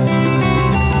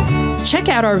 Check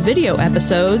out our video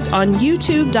episodes on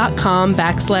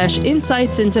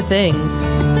youtube.com/insightsintothings.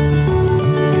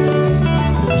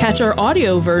 Catch our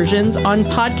audio versions on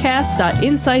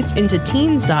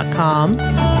podcast.insightsintoteens.com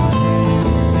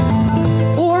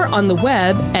or on the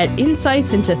web at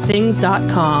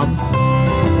insightsintothings.com.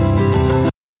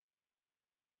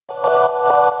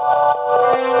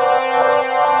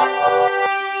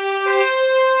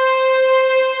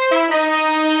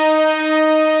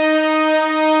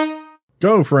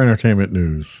 Go for entertainment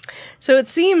news. So it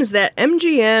seems that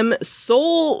MGM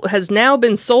has now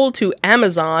been sold to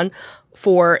Amazon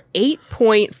for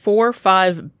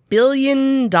 $8.45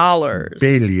 billion. I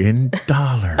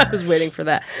was waiting for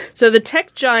that. So the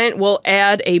tech giant will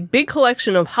add a big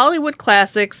collection of Hollywood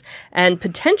classics and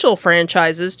potential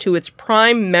franchises to its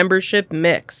Prime membership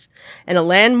mix. In a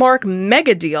landmark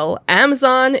mega deal,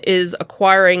 Amazon is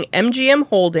acquiring MGM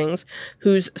Holdings,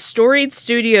 whose storied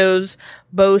studios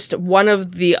boast one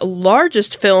of the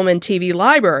largest film and TV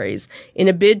libraries, in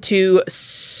a bid to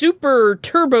super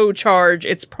turbocharge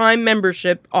its Prime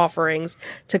membership offerings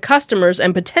to customers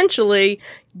and potentially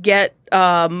get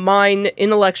mine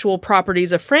intellectual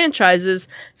properties of franchises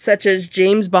such as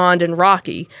James Bond and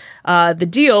Rocky. The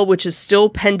deal, which is still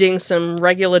pending some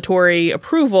regulatory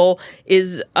approval,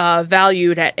 is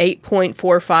valued at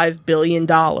 $8.45 billion.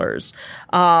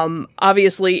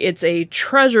 Obviously, it's a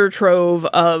treasure trove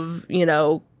of,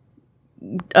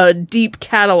 a deep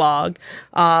catalog.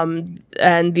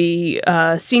 And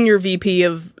the senior VP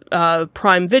of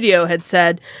Prime Video had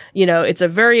said, it's a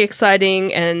very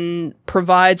exciting and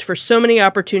provides for so many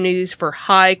opportunities for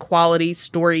high quality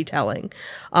storytelling.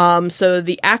 So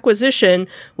the acquisition,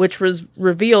 which was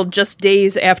revealed just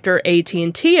days after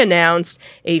AT&T announced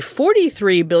a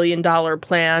 $43 billion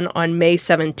plan on May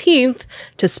 17th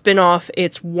to spin off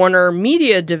its Warner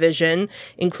Media division,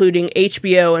 including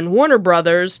HBO and Warner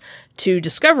Brothers, to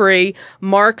Discovery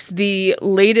marks the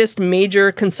latest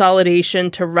major consolidation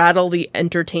to rattle the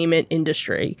entertainment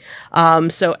industry.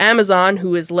 So Amazon,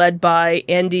 who is led by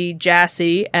Andy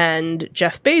Jassy and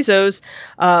Jeff Bezos,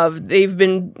 they've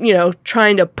been,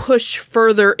 trying to push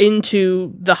further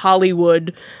into the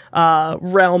Hollywood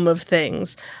realm of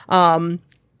things.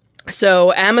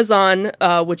 So Amazon,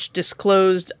 which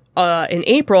disclosed in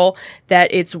April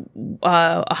that it's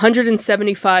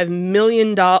 $175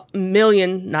 million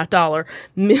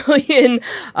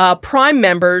Prime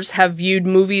members have viewed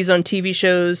movies on TV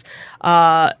shows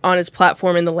on its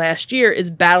platform in the last year,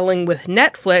 is battling with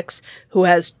Netflix, who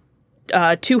has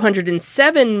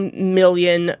 207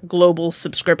 million global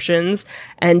subscriptions,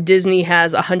 and Disney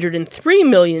has 103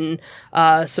 million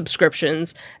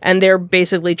subscriptions, and they're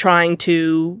basically trying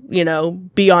to,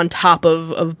 be on top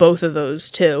of both of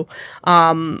those too.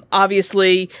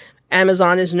 Obviously,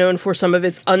 Amazon is known for some of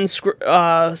its scripted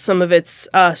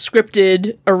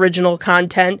original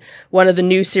content. One of the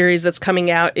new series that's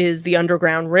coming out is The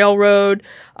Underground Railroad.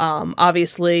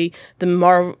 Obviously, the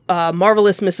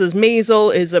Marvelous Mrs.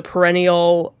 Maisel is a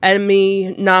perennial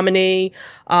Emmy nominee.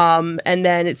 And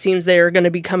then it seems they're going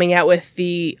to be coming out with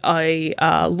the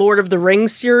Lord of the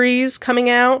Rings series coming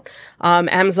out.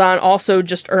 Amazon also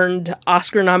just earned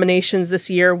Oscar nominations this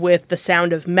year with The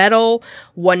Sound of Metal,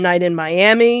 One Night in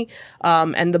Miami,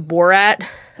 and the Borat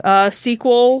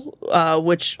sequel,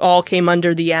 which all came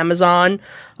under the Amazon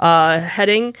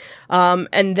heading.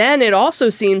 And then it also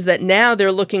seems that now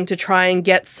they're looking to try and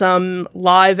get some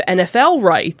live NFL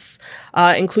rights,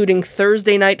 including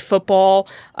Thursday Night Football,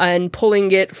 and pulling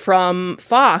it from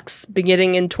Fox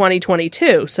beginning in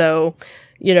 2022. So,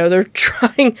 they're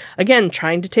trying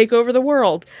to take over the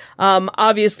world.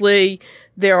 Obviously,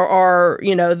 there are,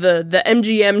 the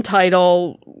MGM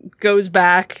title goes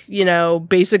back,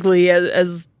 basically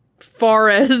as far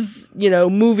as,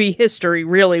 movie history,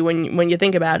 really, when you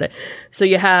think about it. So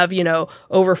you have,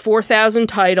 over 4,000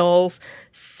 titles,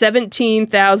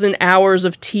 17,000 hours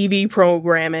of TV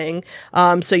programming.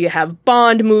 So you have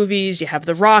Bond movies, you have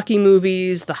the Rocky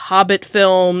movies, the Hobbit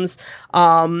films,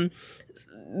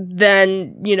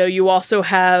 then, you also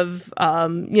have,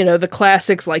 the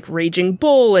classics like Raging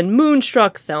Bull and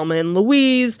Moonstruck, Thelma and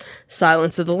Louise,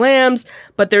 Silence of the Lambs.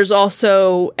 But there's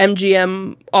also,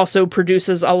 MGM also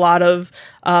produces a lot of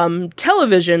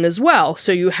television as well.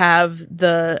 So you have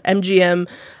the MGM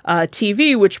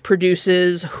TV, which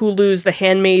produces Hulu's The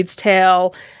Handmaid's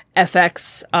Tale,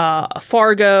 FX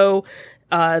Fargo,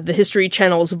 the History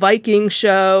Channel's Viking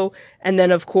show, and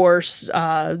then, of course,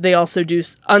 they also do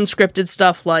unscripted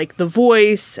stuff like The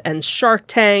Voice and Shark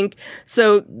Tank.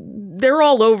 So they're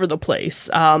all over the place.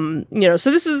 So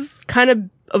this is kind of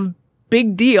a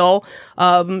big deal,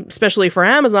 especially for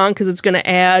Amazon, because it's going to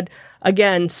add,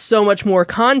 again, so much more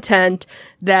content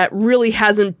that really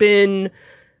hasn't been,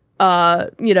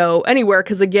 anywhere,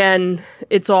 because, again,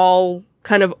 it's all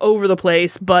kind of over the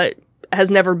place, but has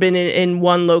never been in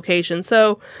one location.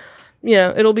 So,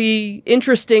 it'll be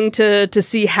interesting to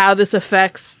see how this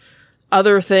affects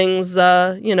other things,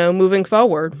 moving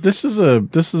forward. This is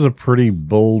a pretty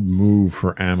bold move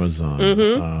for Amazon.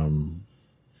 Mm-hmm.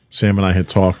 Sam and I had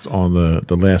talked on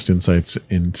the last Insights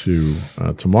into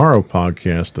Tomorrow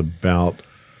podcast about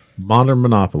modern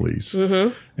monopolies,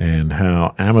 mm-hmm. and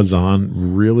how Amazon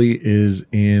really is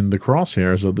in the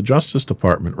crosshairs of the Justice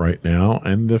Department right now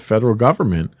and the federal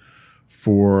government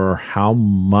for how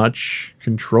much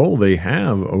control they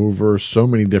have over so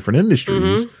many different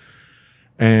industries. Mm-hmm.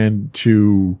 And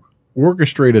to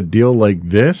orchestrate a deal like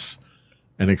this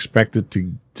and expect it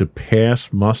to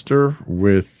pass muster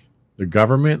with the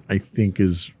government, I think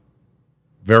is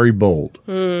very bold.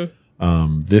 Mm.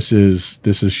 This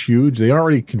is huge. They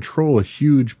already control a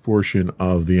huge portion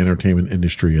of the entertainment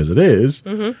industry as it is.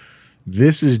 Mm-hmm.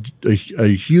 This is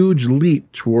a huge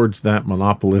leap towards that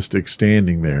monopolistic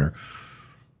standing there.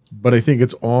 But I think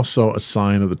it's also a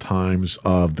sign of the times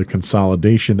of the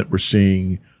consolidation that we're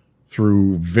seeing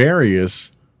through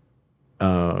various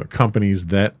companies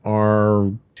that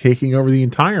are taking over the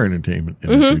entire entertainment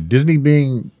industry. Mm-hmm. Disney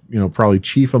being, probably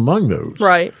chief among those.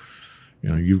 Right.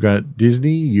 You've got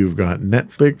Disney, you've got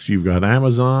Netflix, you've got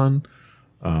Amazon,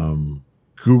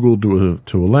 Google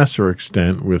to a lesser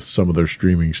extent with some of their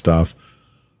streaming stuff.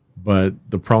 But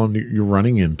the problem that you're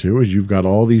running into is you've got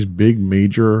all these big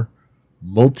major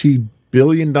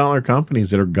multi-billion-dollar companies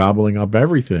that are gobbling up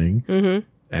everything, mm-hmm.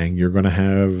 and you're going to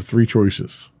have three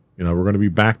choices. We're going to be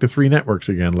back to three networks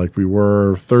again like we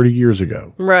were 30 years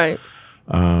ago. Right.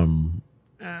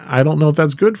 I don't know if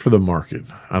that's good for the market.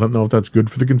 I don't know if that's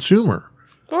good for the consumer.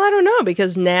 Well, I don't know,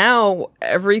 because now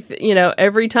every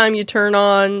time you turn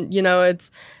on,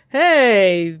 it's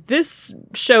hey, this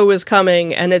show is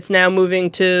coming and it's now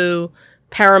moving to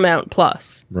Paramount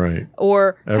Plus. Right.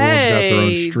 Or, Everyone's got their own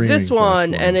hey, streaming this one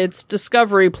platform. and it's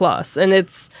Discovery Plus and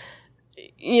it's,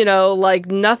 like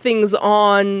nothing's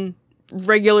on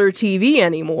regular TV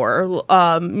anymore,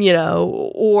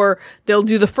 or they'll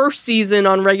do the first season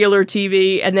on regular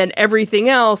TV and then everything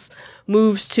else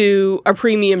moves to a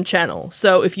premium channel.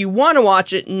 So if you want to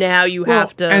watch it now, you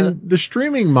have to. And the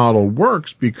streaming model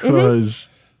works because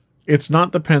it's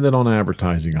not dependent on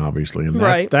advertising, obviously. And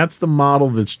that's the model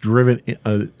that's driven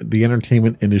the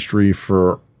entertainment industry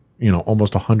for,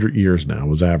 almost 100 years now,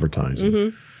 was advertising.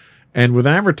 Mm-hmm. And with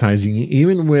advertising,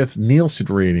 even with Nielsen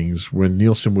ratings, when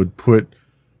Nielsen would put,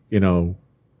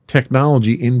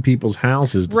 technology in people's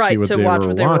houses to see what they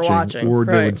were watching, or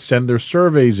they would send their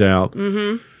surveys out,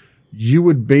 you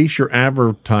would base your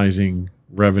advertising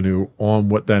revenue on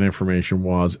what that information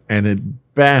was. And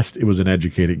at best, it was an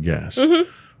educated guess. Mm-hmm.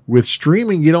 With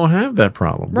streaming, you don't have that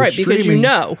problem. Right, because you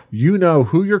know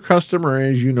who your customer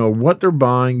is, you know what they're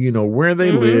buying, you know where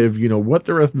they live, you know what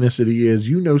their ethnicity is,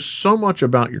 you know so much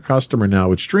about your customer now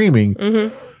with streaming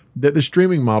that the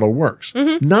streaming model works.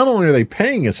 Mm-hmm. Not only are they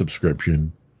paying a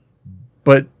subscription,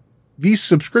 but these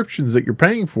subscriptions that you're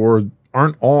paying for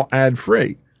aren't all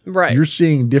ad-free. Right. You're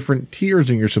seeing different tiers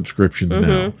in your subscriptions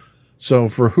now. So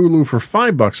for Hulu, for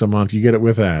 $5 a month, you get it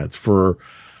with ads. For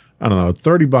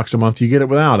 $30 a month, you get it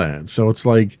without ads. So it's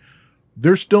like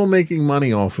they're still making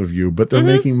money off of you, but they're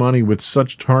making money with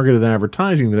such targeted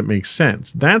advertising that it makes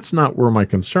sense. That's not where my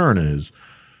concern is.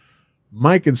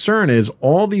 My concern is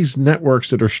all these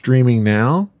networks that are streaming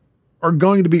now are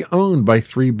going to be owned by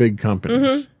 3 big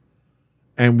companies.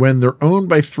 And when they're owned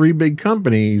by 3 big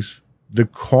companies, the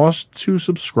cost to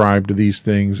subscribe to these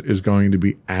things is going to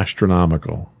be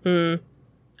astronomical.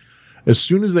 As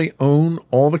soon as they own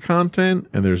all the content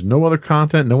and there's no other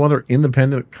content, no other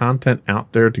independent content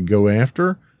out there to go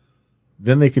after,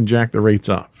 then they can jack the rates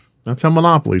up. That's how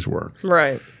monopolies work.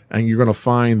 Right. And you're going to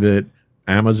find that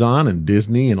Amazon and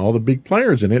Disney and all the big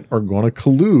players in it are going to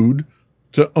collude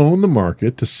to own the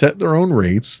market, to set their own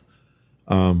rates.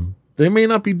 They may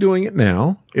not be doing it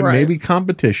now. It may be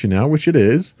competition now, which it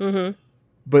is.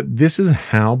 But this is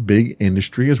how big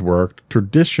industry has worked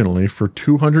traditionally for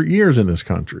 200 years in this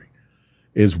country.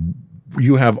 Is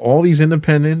you have all these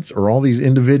independents or all these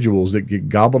individuals that get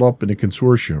gobbled up into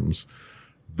consortiums.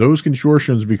 Those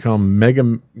consortiums become mega,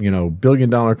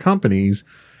 billion-dollar companies,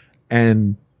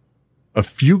 and a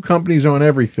few companies own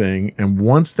everything. And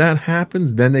once that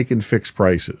happens, then they can fix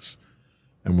prices.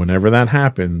 And whenever that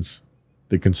happens,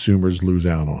 the consumers lose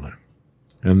out on it.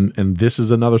 And this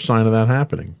is another sign of that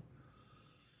happening.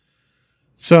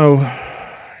 So,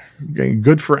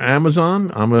 good for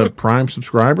Amazon. I'm a Prime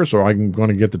subscriber, so I'm going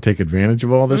to get to take advantage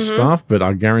of all this stuff. But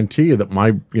I'll guarantee you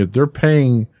that if they're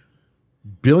paying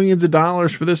billions of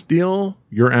dollars for this deal,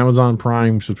 your Amazon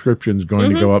Prime subscription is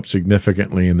going to go up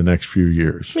significantly in the next few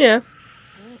years. Yeah.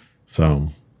 So,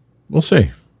 we'll see.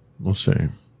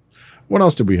 What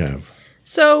else did we have?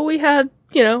 So we had,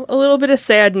 a little bit of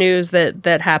sad news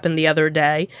that happened the other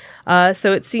day.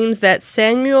 So it seems that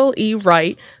Samuel E.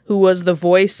 Wright, who was the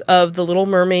voice of The Little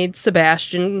Mermaid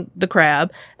Sebastian the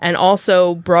Crab, and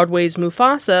also Broadway's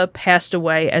Mufasa, passed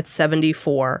away at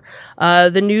 74.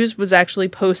 The news was actually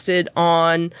posted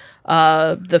on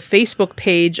the Facebook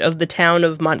page of the town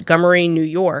of Montgomery, New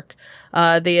York.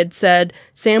 They had said,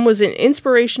 Sam was an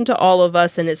inspiration to all of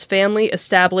us, and his family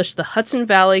established the Hudson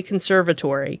Valley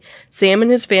Conservatory. Sam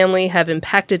and his family have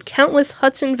impacted countless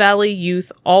Hudson Valley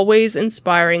youth, always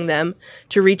inspiring them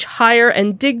to reach higher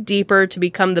and dig deeper to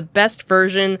become the best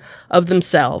version of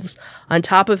themselves. On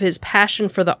top of his passion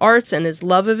for the arts and his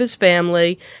love of his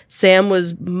family, Sam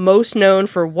was most known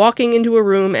for walking into a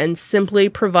room and simply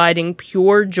providing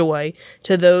pure joy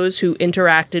to those who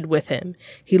interacted with him.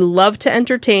 He loved to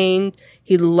entertain,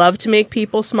 he loved to make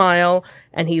people smile,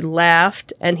 and he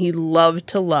laughed, and he loved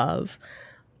to love.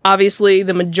 Obviously,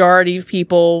 the majority of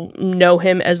people know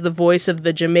him as the voice of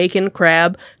the Jamaican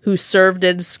crab who served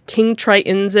as King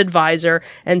Triton's advisor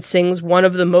and sings one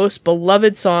of the most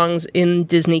beloved songs in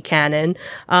Disney canon.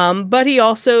 But he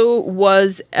also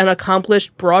was an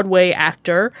accomplished Broadway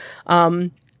actor,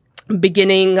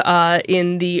 beginning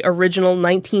in the original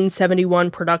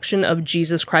 1971 production of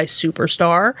Jesus Christ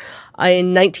Superstar.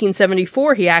 In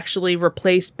 1974, he actually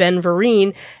replaced Ben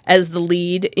Vereen as the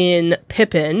lead in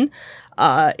Pippin.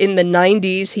 In the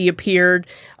 90s, he appeared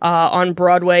on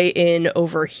Broadway in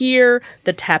Over Here,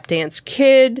 The Tap Dance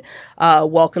Kid,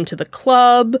 Welcome to the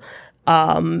Club,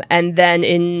 and then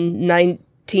in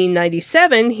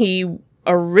 1997, he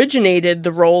originated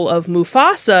the role of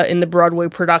Mufasa in the Broadway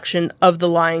production of The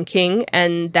Lion King,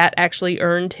 and that actually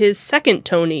earned his second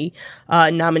Tony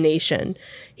nomination.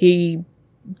 He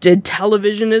did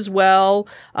television as well.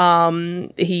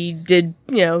 He did,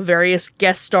 various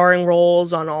guest starring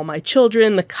roles on All My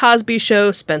Children, The Cosby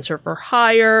Show, Spencer for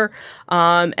Hire.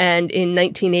 And in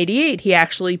 1988, he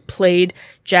actually played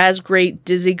jazz great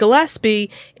Dizzy Gillespie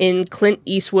in Clint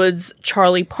Eastwood's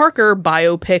Charlie Parker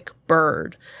biopic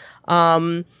Bird.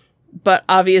 But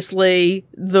obviously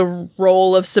the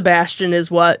role of Sebastian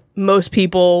is what most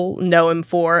people know him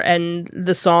for, and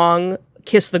the song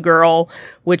Kiss the Girl,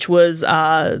 which was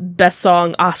Best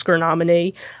Song Oscar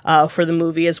nominee for the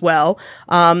movie as well.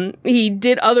 He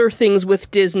did other things with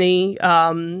Disney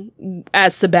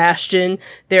as Sebastian.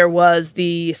 There was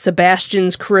the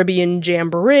Sebastian's Caribbean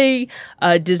Jamboree,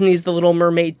 Disney's The Little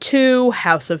Mermaid 2,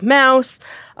 House of Mouse,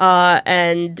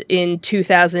 and in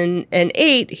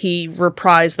 2008, he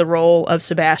reprised the role of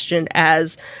Sebastian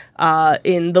as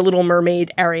in The Little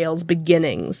Mermaid, Ariel's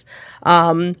Beginnings.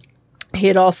 He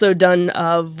had also done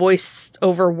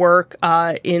voice-over work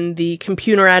in the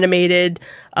computer-animated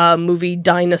movie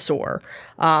Dinosaur.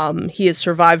 He is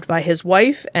survived by his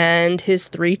wife and his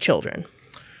 3 children.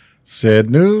 Sad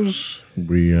news.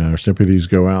 Our sympathies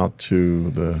go out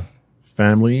to the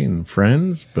family and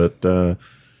friends, but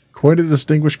quite a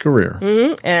distinguished career.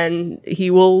 Mm-hmm. And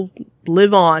he will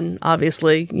live on,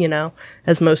 obviously,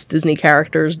 as most Disney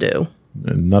characters do.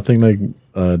 And nothing like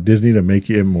Disney to make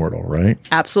you immortal, right?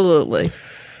 Absolutely.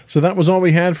 So that was all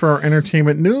we had for our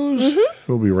entertainment news.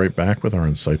 Mm-hmm. We'll be right back with our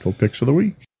insightful picks of the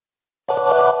week.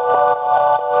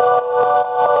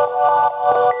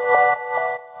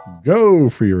 Go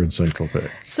for your insightful pick.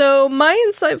 So my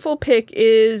insightful pick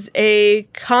is a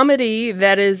comedy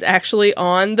that is actually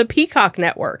on the Peacock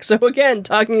network. So again,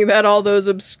 talking about all those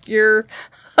obscure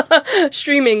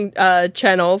streaming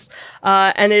channels,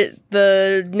 and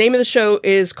the name of the show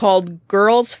is called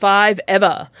Girls 5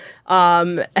 Eva.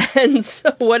 And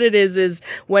so what it is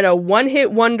when a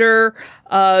one-hit wonder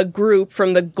group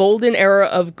from the golden era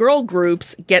of girl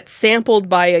groups gets sampled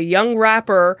by a young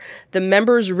rapper, the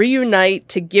members reunite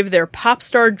to give their pop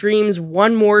star dreams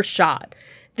one more shot.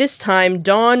 This time,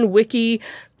 Dawn, Wiki,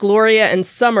 Gloria, and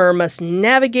Summer must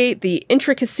navigate the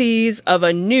intricacies of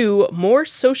a new, more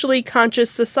socially conscious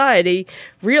society,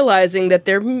 realizing that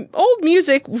their old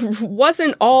music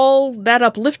wasn't all that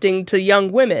uplifting to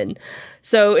young women.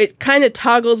 So it kind of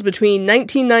toggles between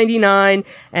 1999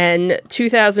 and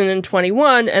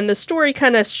 2021, and the story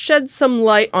kind of sheds some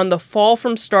light on the fall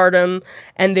from stardom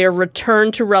and their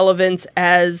return to relevance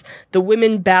as the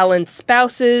women balance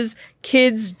spouses,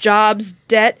 kids, jobs,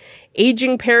 debt,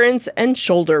 aging parents, and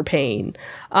shoulder pain.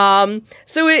 So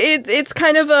it's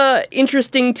kind of a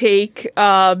interesting take,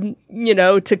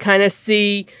 to kind of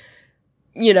see,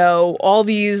 all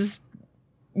these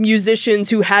musicians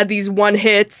who had these one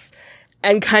hits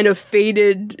and kind of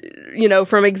faded,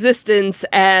 from existence,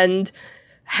 and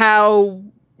how,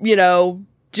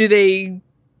 do they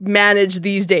manage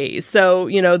these days? So,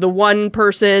 the one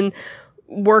person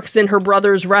works in her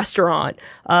brother's restaurant.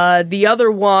 The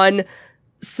other one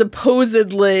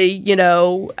supposedly,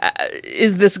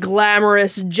 is this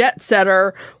glamorous jet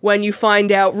setter, when you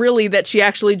find out really that she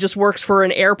actually just works for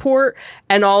an airport,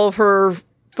 and all of her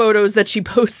photos that she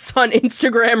posts on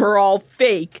Instagram are all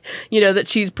fake, that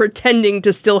she's pretending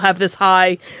to still have this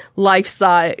high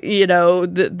lifestyle,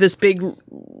 this big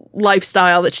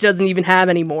lifestyle that she doesn't even have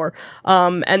anymore.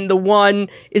 And the one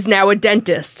is now a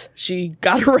dentist. She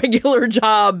got a regular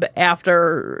job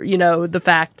after, the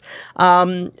fact.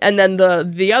 And then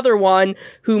the other one,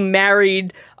 who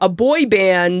married a boy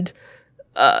band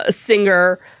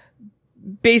singer,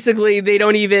 basically they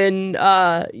don't even,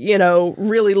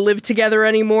 really live together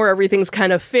anymore. Everything's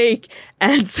kind of fake.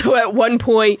 And so at one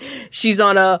point she's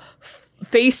on a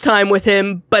FaceTime with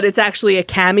him, but it's actually a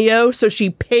cameo. So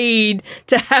she paid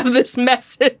to have this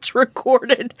message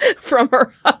recorded from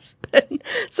her husband.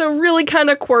 So really kind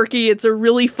of quirky. It's a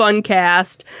really fun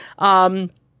cast. So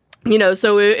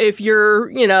if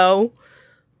you're,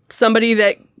 somebody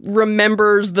that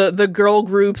remembers the girl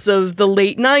groups of the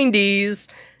late 90s,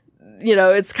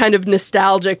 it's kind of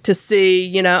nostalgic to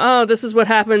see, this is what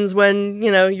happens when,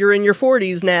 you're in your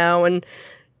 40s now, and,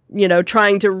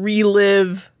 trying to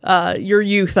relive your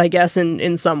youth, I guess,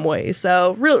 in some ways.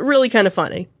 So really kind of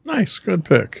funny. Nice. Good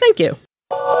pick. Thank you.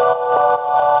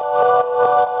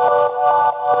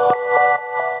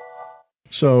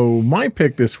 So my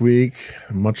pick this week,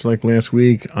 much like last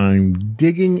week, I'm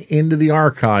digging into the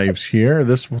archives here.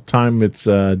 This time it's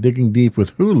digging deep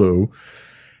with Hulu.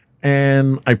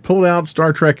 And I pulled out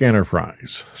Star Trek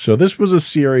Enterprise. So this was a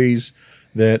series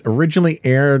that originally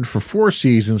aired for 4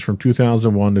 seasons from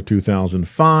 2001 to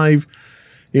 2005.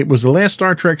 It was the last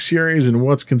Star Trek series in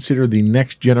what's considered the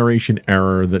Next Generation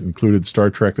era that included Star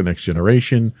Trek The Next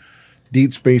Generation,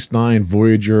 Deep Space Nine,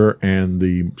 Voyager, and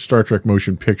the Star Trek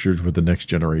motion pictures with the Next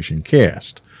Generation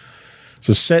cast.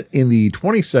 So set in the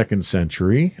 22nd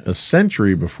century, a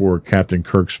century before Captain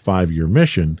Kirk's 5-year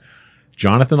mission,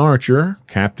 Jonathan Archer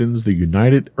captains the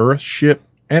United Earth ship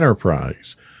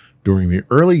Enterprise during the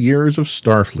early years of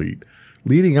Starfleet,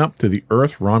 leading up to the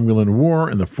Earth-Romulan War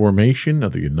and the formation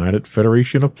of the United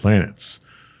Federation of Planets.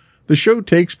 The show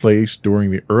takes place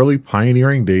during the early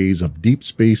pioneering days of deep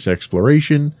space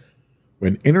exploration,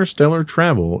 when interstellar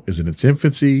travel is in its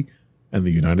infancy and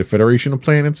the United Federation of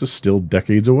Planets is still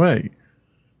decades away.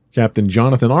 Captain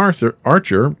Jonathan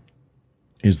Archer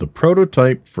is the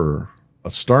prototype for a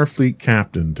Starfleet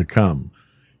captain to come.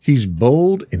 He's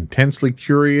bold, intensely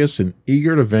curious, and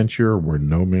eager to venture where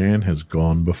no man has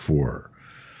gone before.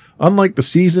 Unlike the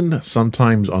seasoned,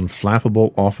 sometimes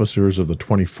unflappable officers of the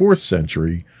 24th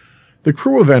century, the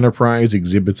crew of Enterprise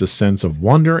exhibits a sense of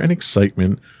wonder and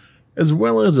excitement, as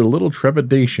well as a little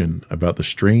trepidation about the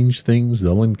strange things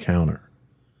they'll encounter.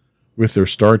 With their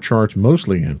star charts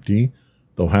mostly empty,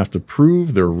 they'll have to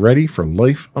prove they're ready for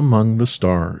life among the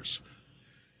stars.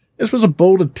 This was a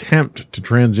bold attempt to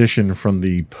transition from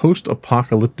the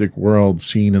post-apocalyptic world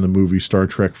seen in the movie Star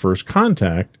Trek First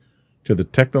Contact to the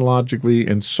technologically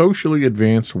and socially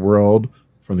advanced world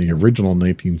from the original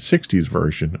 1960s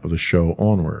version of the show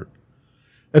onward.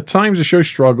 At times, the show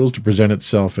struggles to present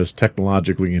itself as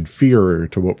technologically inferior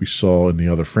to what we saw in the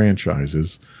other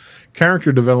franchises.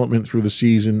 Character development through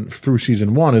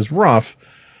season 1 is rough,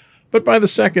 but by the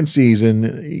second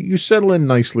season, you settle in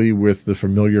nicely with the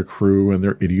familiar crew and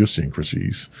their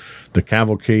idiosyncrasies. The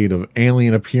cavalcade of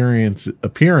alien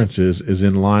appearances is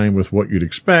in line with what you'd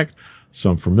expect.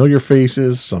 Some familiar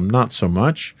faces, some not so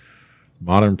much.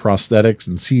 Modern prosthetics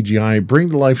and CGI bring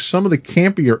to life some of the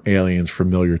campier aliens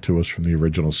familiar to us from the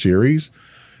original series.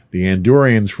 The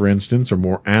Andorians, for instance, are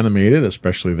more animated,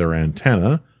 especially their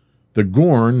antenna. The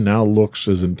Gorn now looks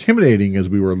as intimidating as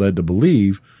we were led to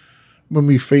believe when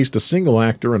we faced a single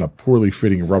actor in a poorly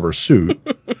fitting rubber suit.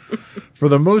 For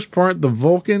the most part, the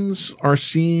Vulcans are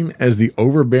seen as the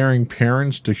overbearing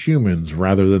parents to humans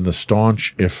rather than the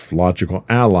staunch, if logical,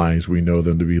 allies we know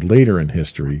them to be later in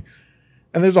history.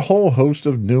 And there's a whole host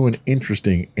of new and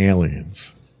interesting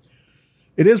aliens.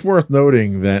 It is worth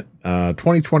noting that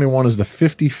 2021 is the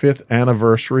 55th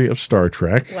anniversary of Star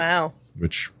Trek. Wow.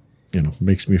 Which,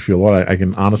 makes me feel old. I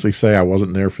can honestly say I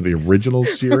wasn't there for the original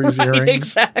series airings.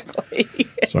 Exactly.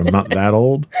 So I'm not that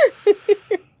old.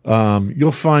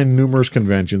 You'll find numerous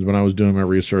conventions. When I was doing my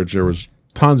research, there was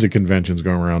tons of conventions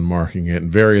going around marking it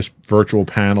and various virtual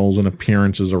panels and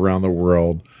appearances around the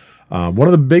world. One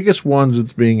of the biggest ones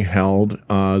that's being held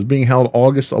is being held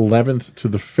August 11th to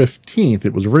the 15th.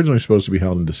 It was originally supposed to be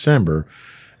held in December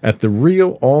at the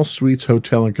Rio All Suites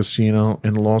Hotel and Casino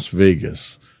in Las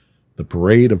Vegas. The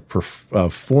parade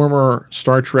of former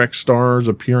Star Trek stars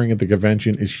appearing at the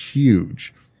convention is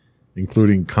huge,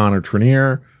 including Connor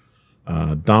Trinneer,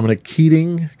 Dominic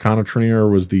Keating. Connor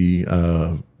Trinneer was the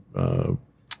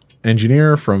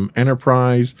engineer from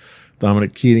Enterprise.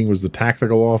 Dominic Keating was the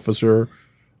tactical officer.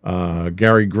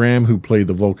 Gary Graham, who played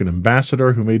the Vulcan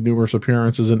ambassador, who made numerous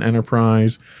appearances in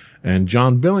Enterprise, and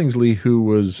John Billingsley, who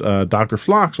was Dr.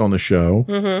 Phlox on the show.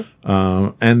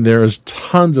 Mm-hmm. And there's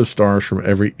tons of stars from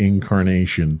every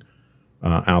incarnation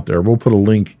out there. We'll put a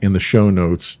link in the show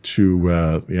notes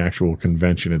to the actual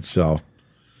convention itself.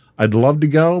 I'd love to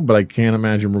go, but I can't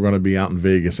imagine we're going to be out in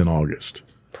Vegas in August.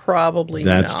 Probably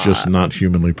That's not. just not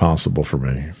humanly possible for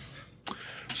me.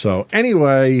 So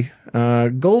anyway,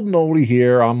 Golden Oldie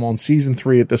here. I'm on season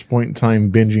 3 at this point in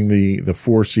time, binging the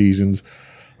 4 seasons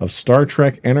of Star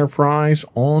Trek Enterprise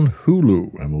on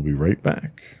Hulu, and we'll be right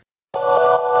back.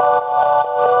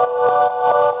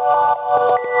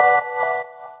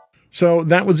 So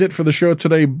that was it for the show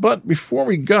today. But before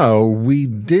we go, we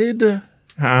did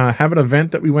have an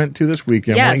event that we went to this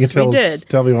weekend. Yes, Why don't you we did.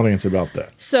 Tell the audience about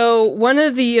that. So one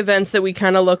of the events that we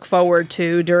kind of look forward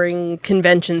to during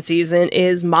convention season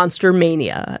is Monster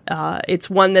Mania. It's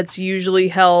one that's usually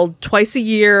held twice a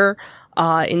year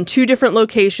in 2 different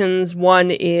locations,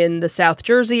 one in the South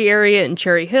Jersey area in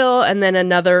Cherry Hill, and then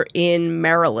another in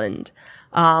Maryland.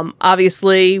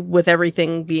 Obviously, with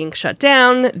everything being shut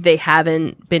down, they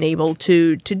haven't been able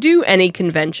to do any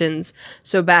conventions.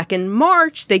 So back in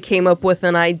March, they came up with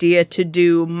an idea to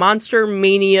do Monster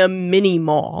Mania Mini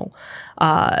Mall.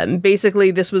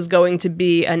 Basically, this was going to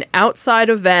be an outside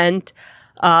event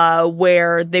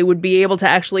where they would be able to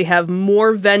actually have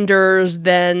more vendors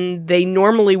than they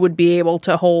normally would be able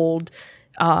to hold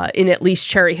in at least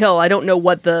Cherry Hill. I don't know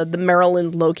what the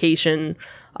Maryland location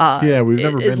we've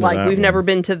never been to like. that We've one. never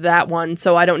been to that one,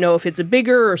 so I don't know if it's a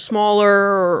bigger or smaller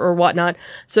or whatnot.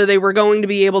 So they were going to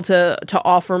be able to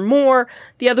offer more.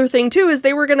 The other thing too is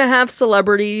they were going to have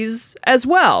celebrities as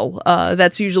well.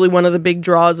 That's usually one of the big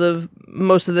draws of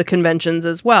most of the conventions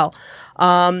as well.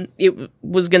 It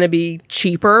was going to be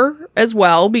cheaper as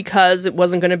well because it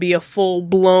wasn't going to be a full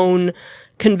blown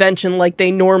convention like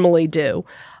they normally do.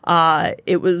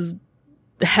 It was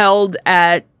held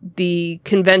at the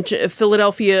convention, Greater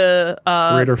Philadelphia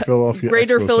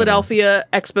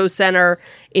Expo Center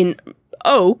in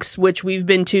Oaks, which we've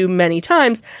been to many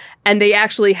times, and they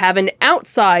actually have an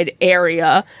outside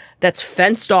area that's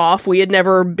fenced off. We had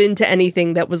never been to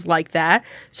anything that was like that.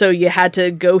 So you had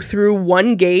to go through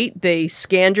one gate. They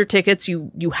scanned your tickets.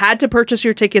 You had to purchase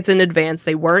your tickets in advance.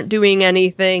 They weren't doing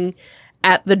anything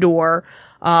at the door.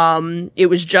 It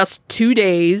was just 2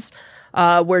 days.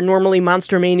 Where normally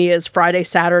Monster Mania is Friday,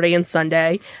 Saturday, and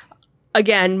Sunday.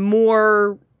 Again,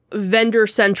 more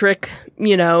vendor-centric,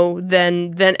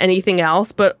 than anything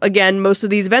else. But again, most of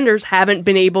these vendors haven't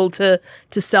been able to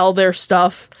sell their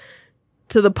stuff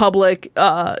to the public,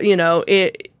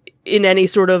 in any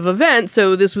sort of event.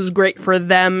 So this was great for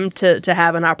them to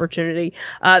have an opportunity.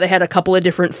 They had a couple of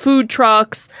different food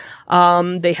trucks.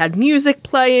 They had music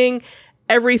playing.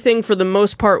 Everything, for the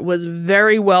most part, was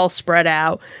very well spread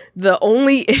out. The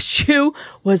only issue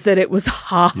was that it was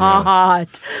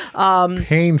hot. Yes.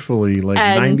 Painfully,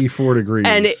 94 degrees.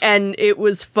 And it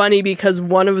was funny because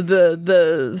one of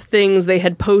the things they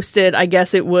had posted, I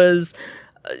guess it was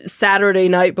Saturday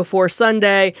night before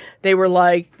Sunday, they were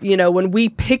like, when we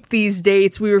picked these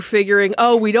dates, we were figuring,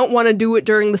 we don't want to do it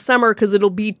during the summer because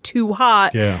it'll be too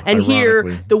hot. Yeah, and here,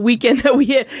 ironically. the weekend that we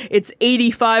hit, it's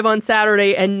 85 on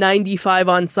Saturday and 95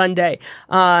 on Sunday.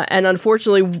 And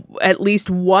unfortunately, at least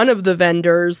one of the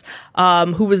vendors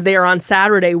who was there on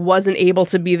Saturday wasn't able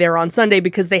to be there on Sunday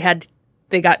because they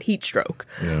got heat stroke.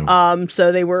 Yeah.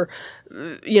 So they were,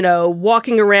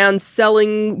 walking around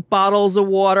selling bottles of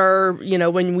water.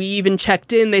 When we even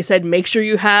checked in, they said, make sure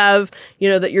you have,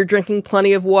 that you're drinking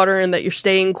plenty of water and that you're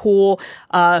staying cool.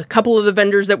 A couple of the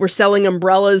vendors that were selling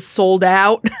umbrellas sold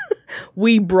out.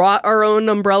 We brought our own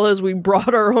umbrellas. We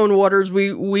brought our own waters.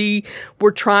 We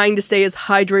were trying to stay as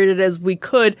hydrated as we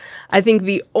could. I think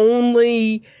the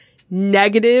only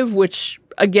negative, which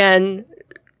again,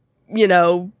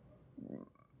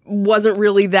 wasn't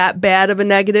really that bad of a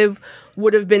negative,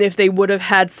 would have been if they would have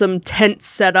had some tents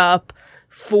set up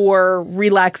for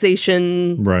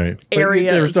relaxation right.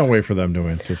 areas. There's no way for them to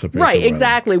anticipate. Right,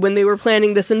 exactly. When they were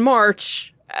planning this in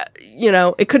March,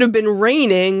 it could have been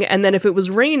raining, and then if it was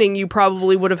raining, you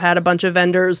probably would have had a bunch of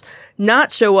vendors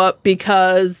not show up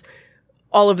because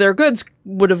all of their goods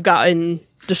would have gotten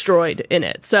destroyed in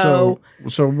it. So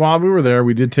while we were there,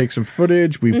 we did take some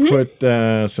footage. We put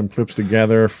some clips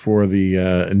together for the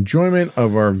enjoyment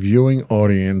of our viewing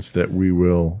audience that we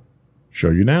will show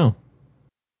you now.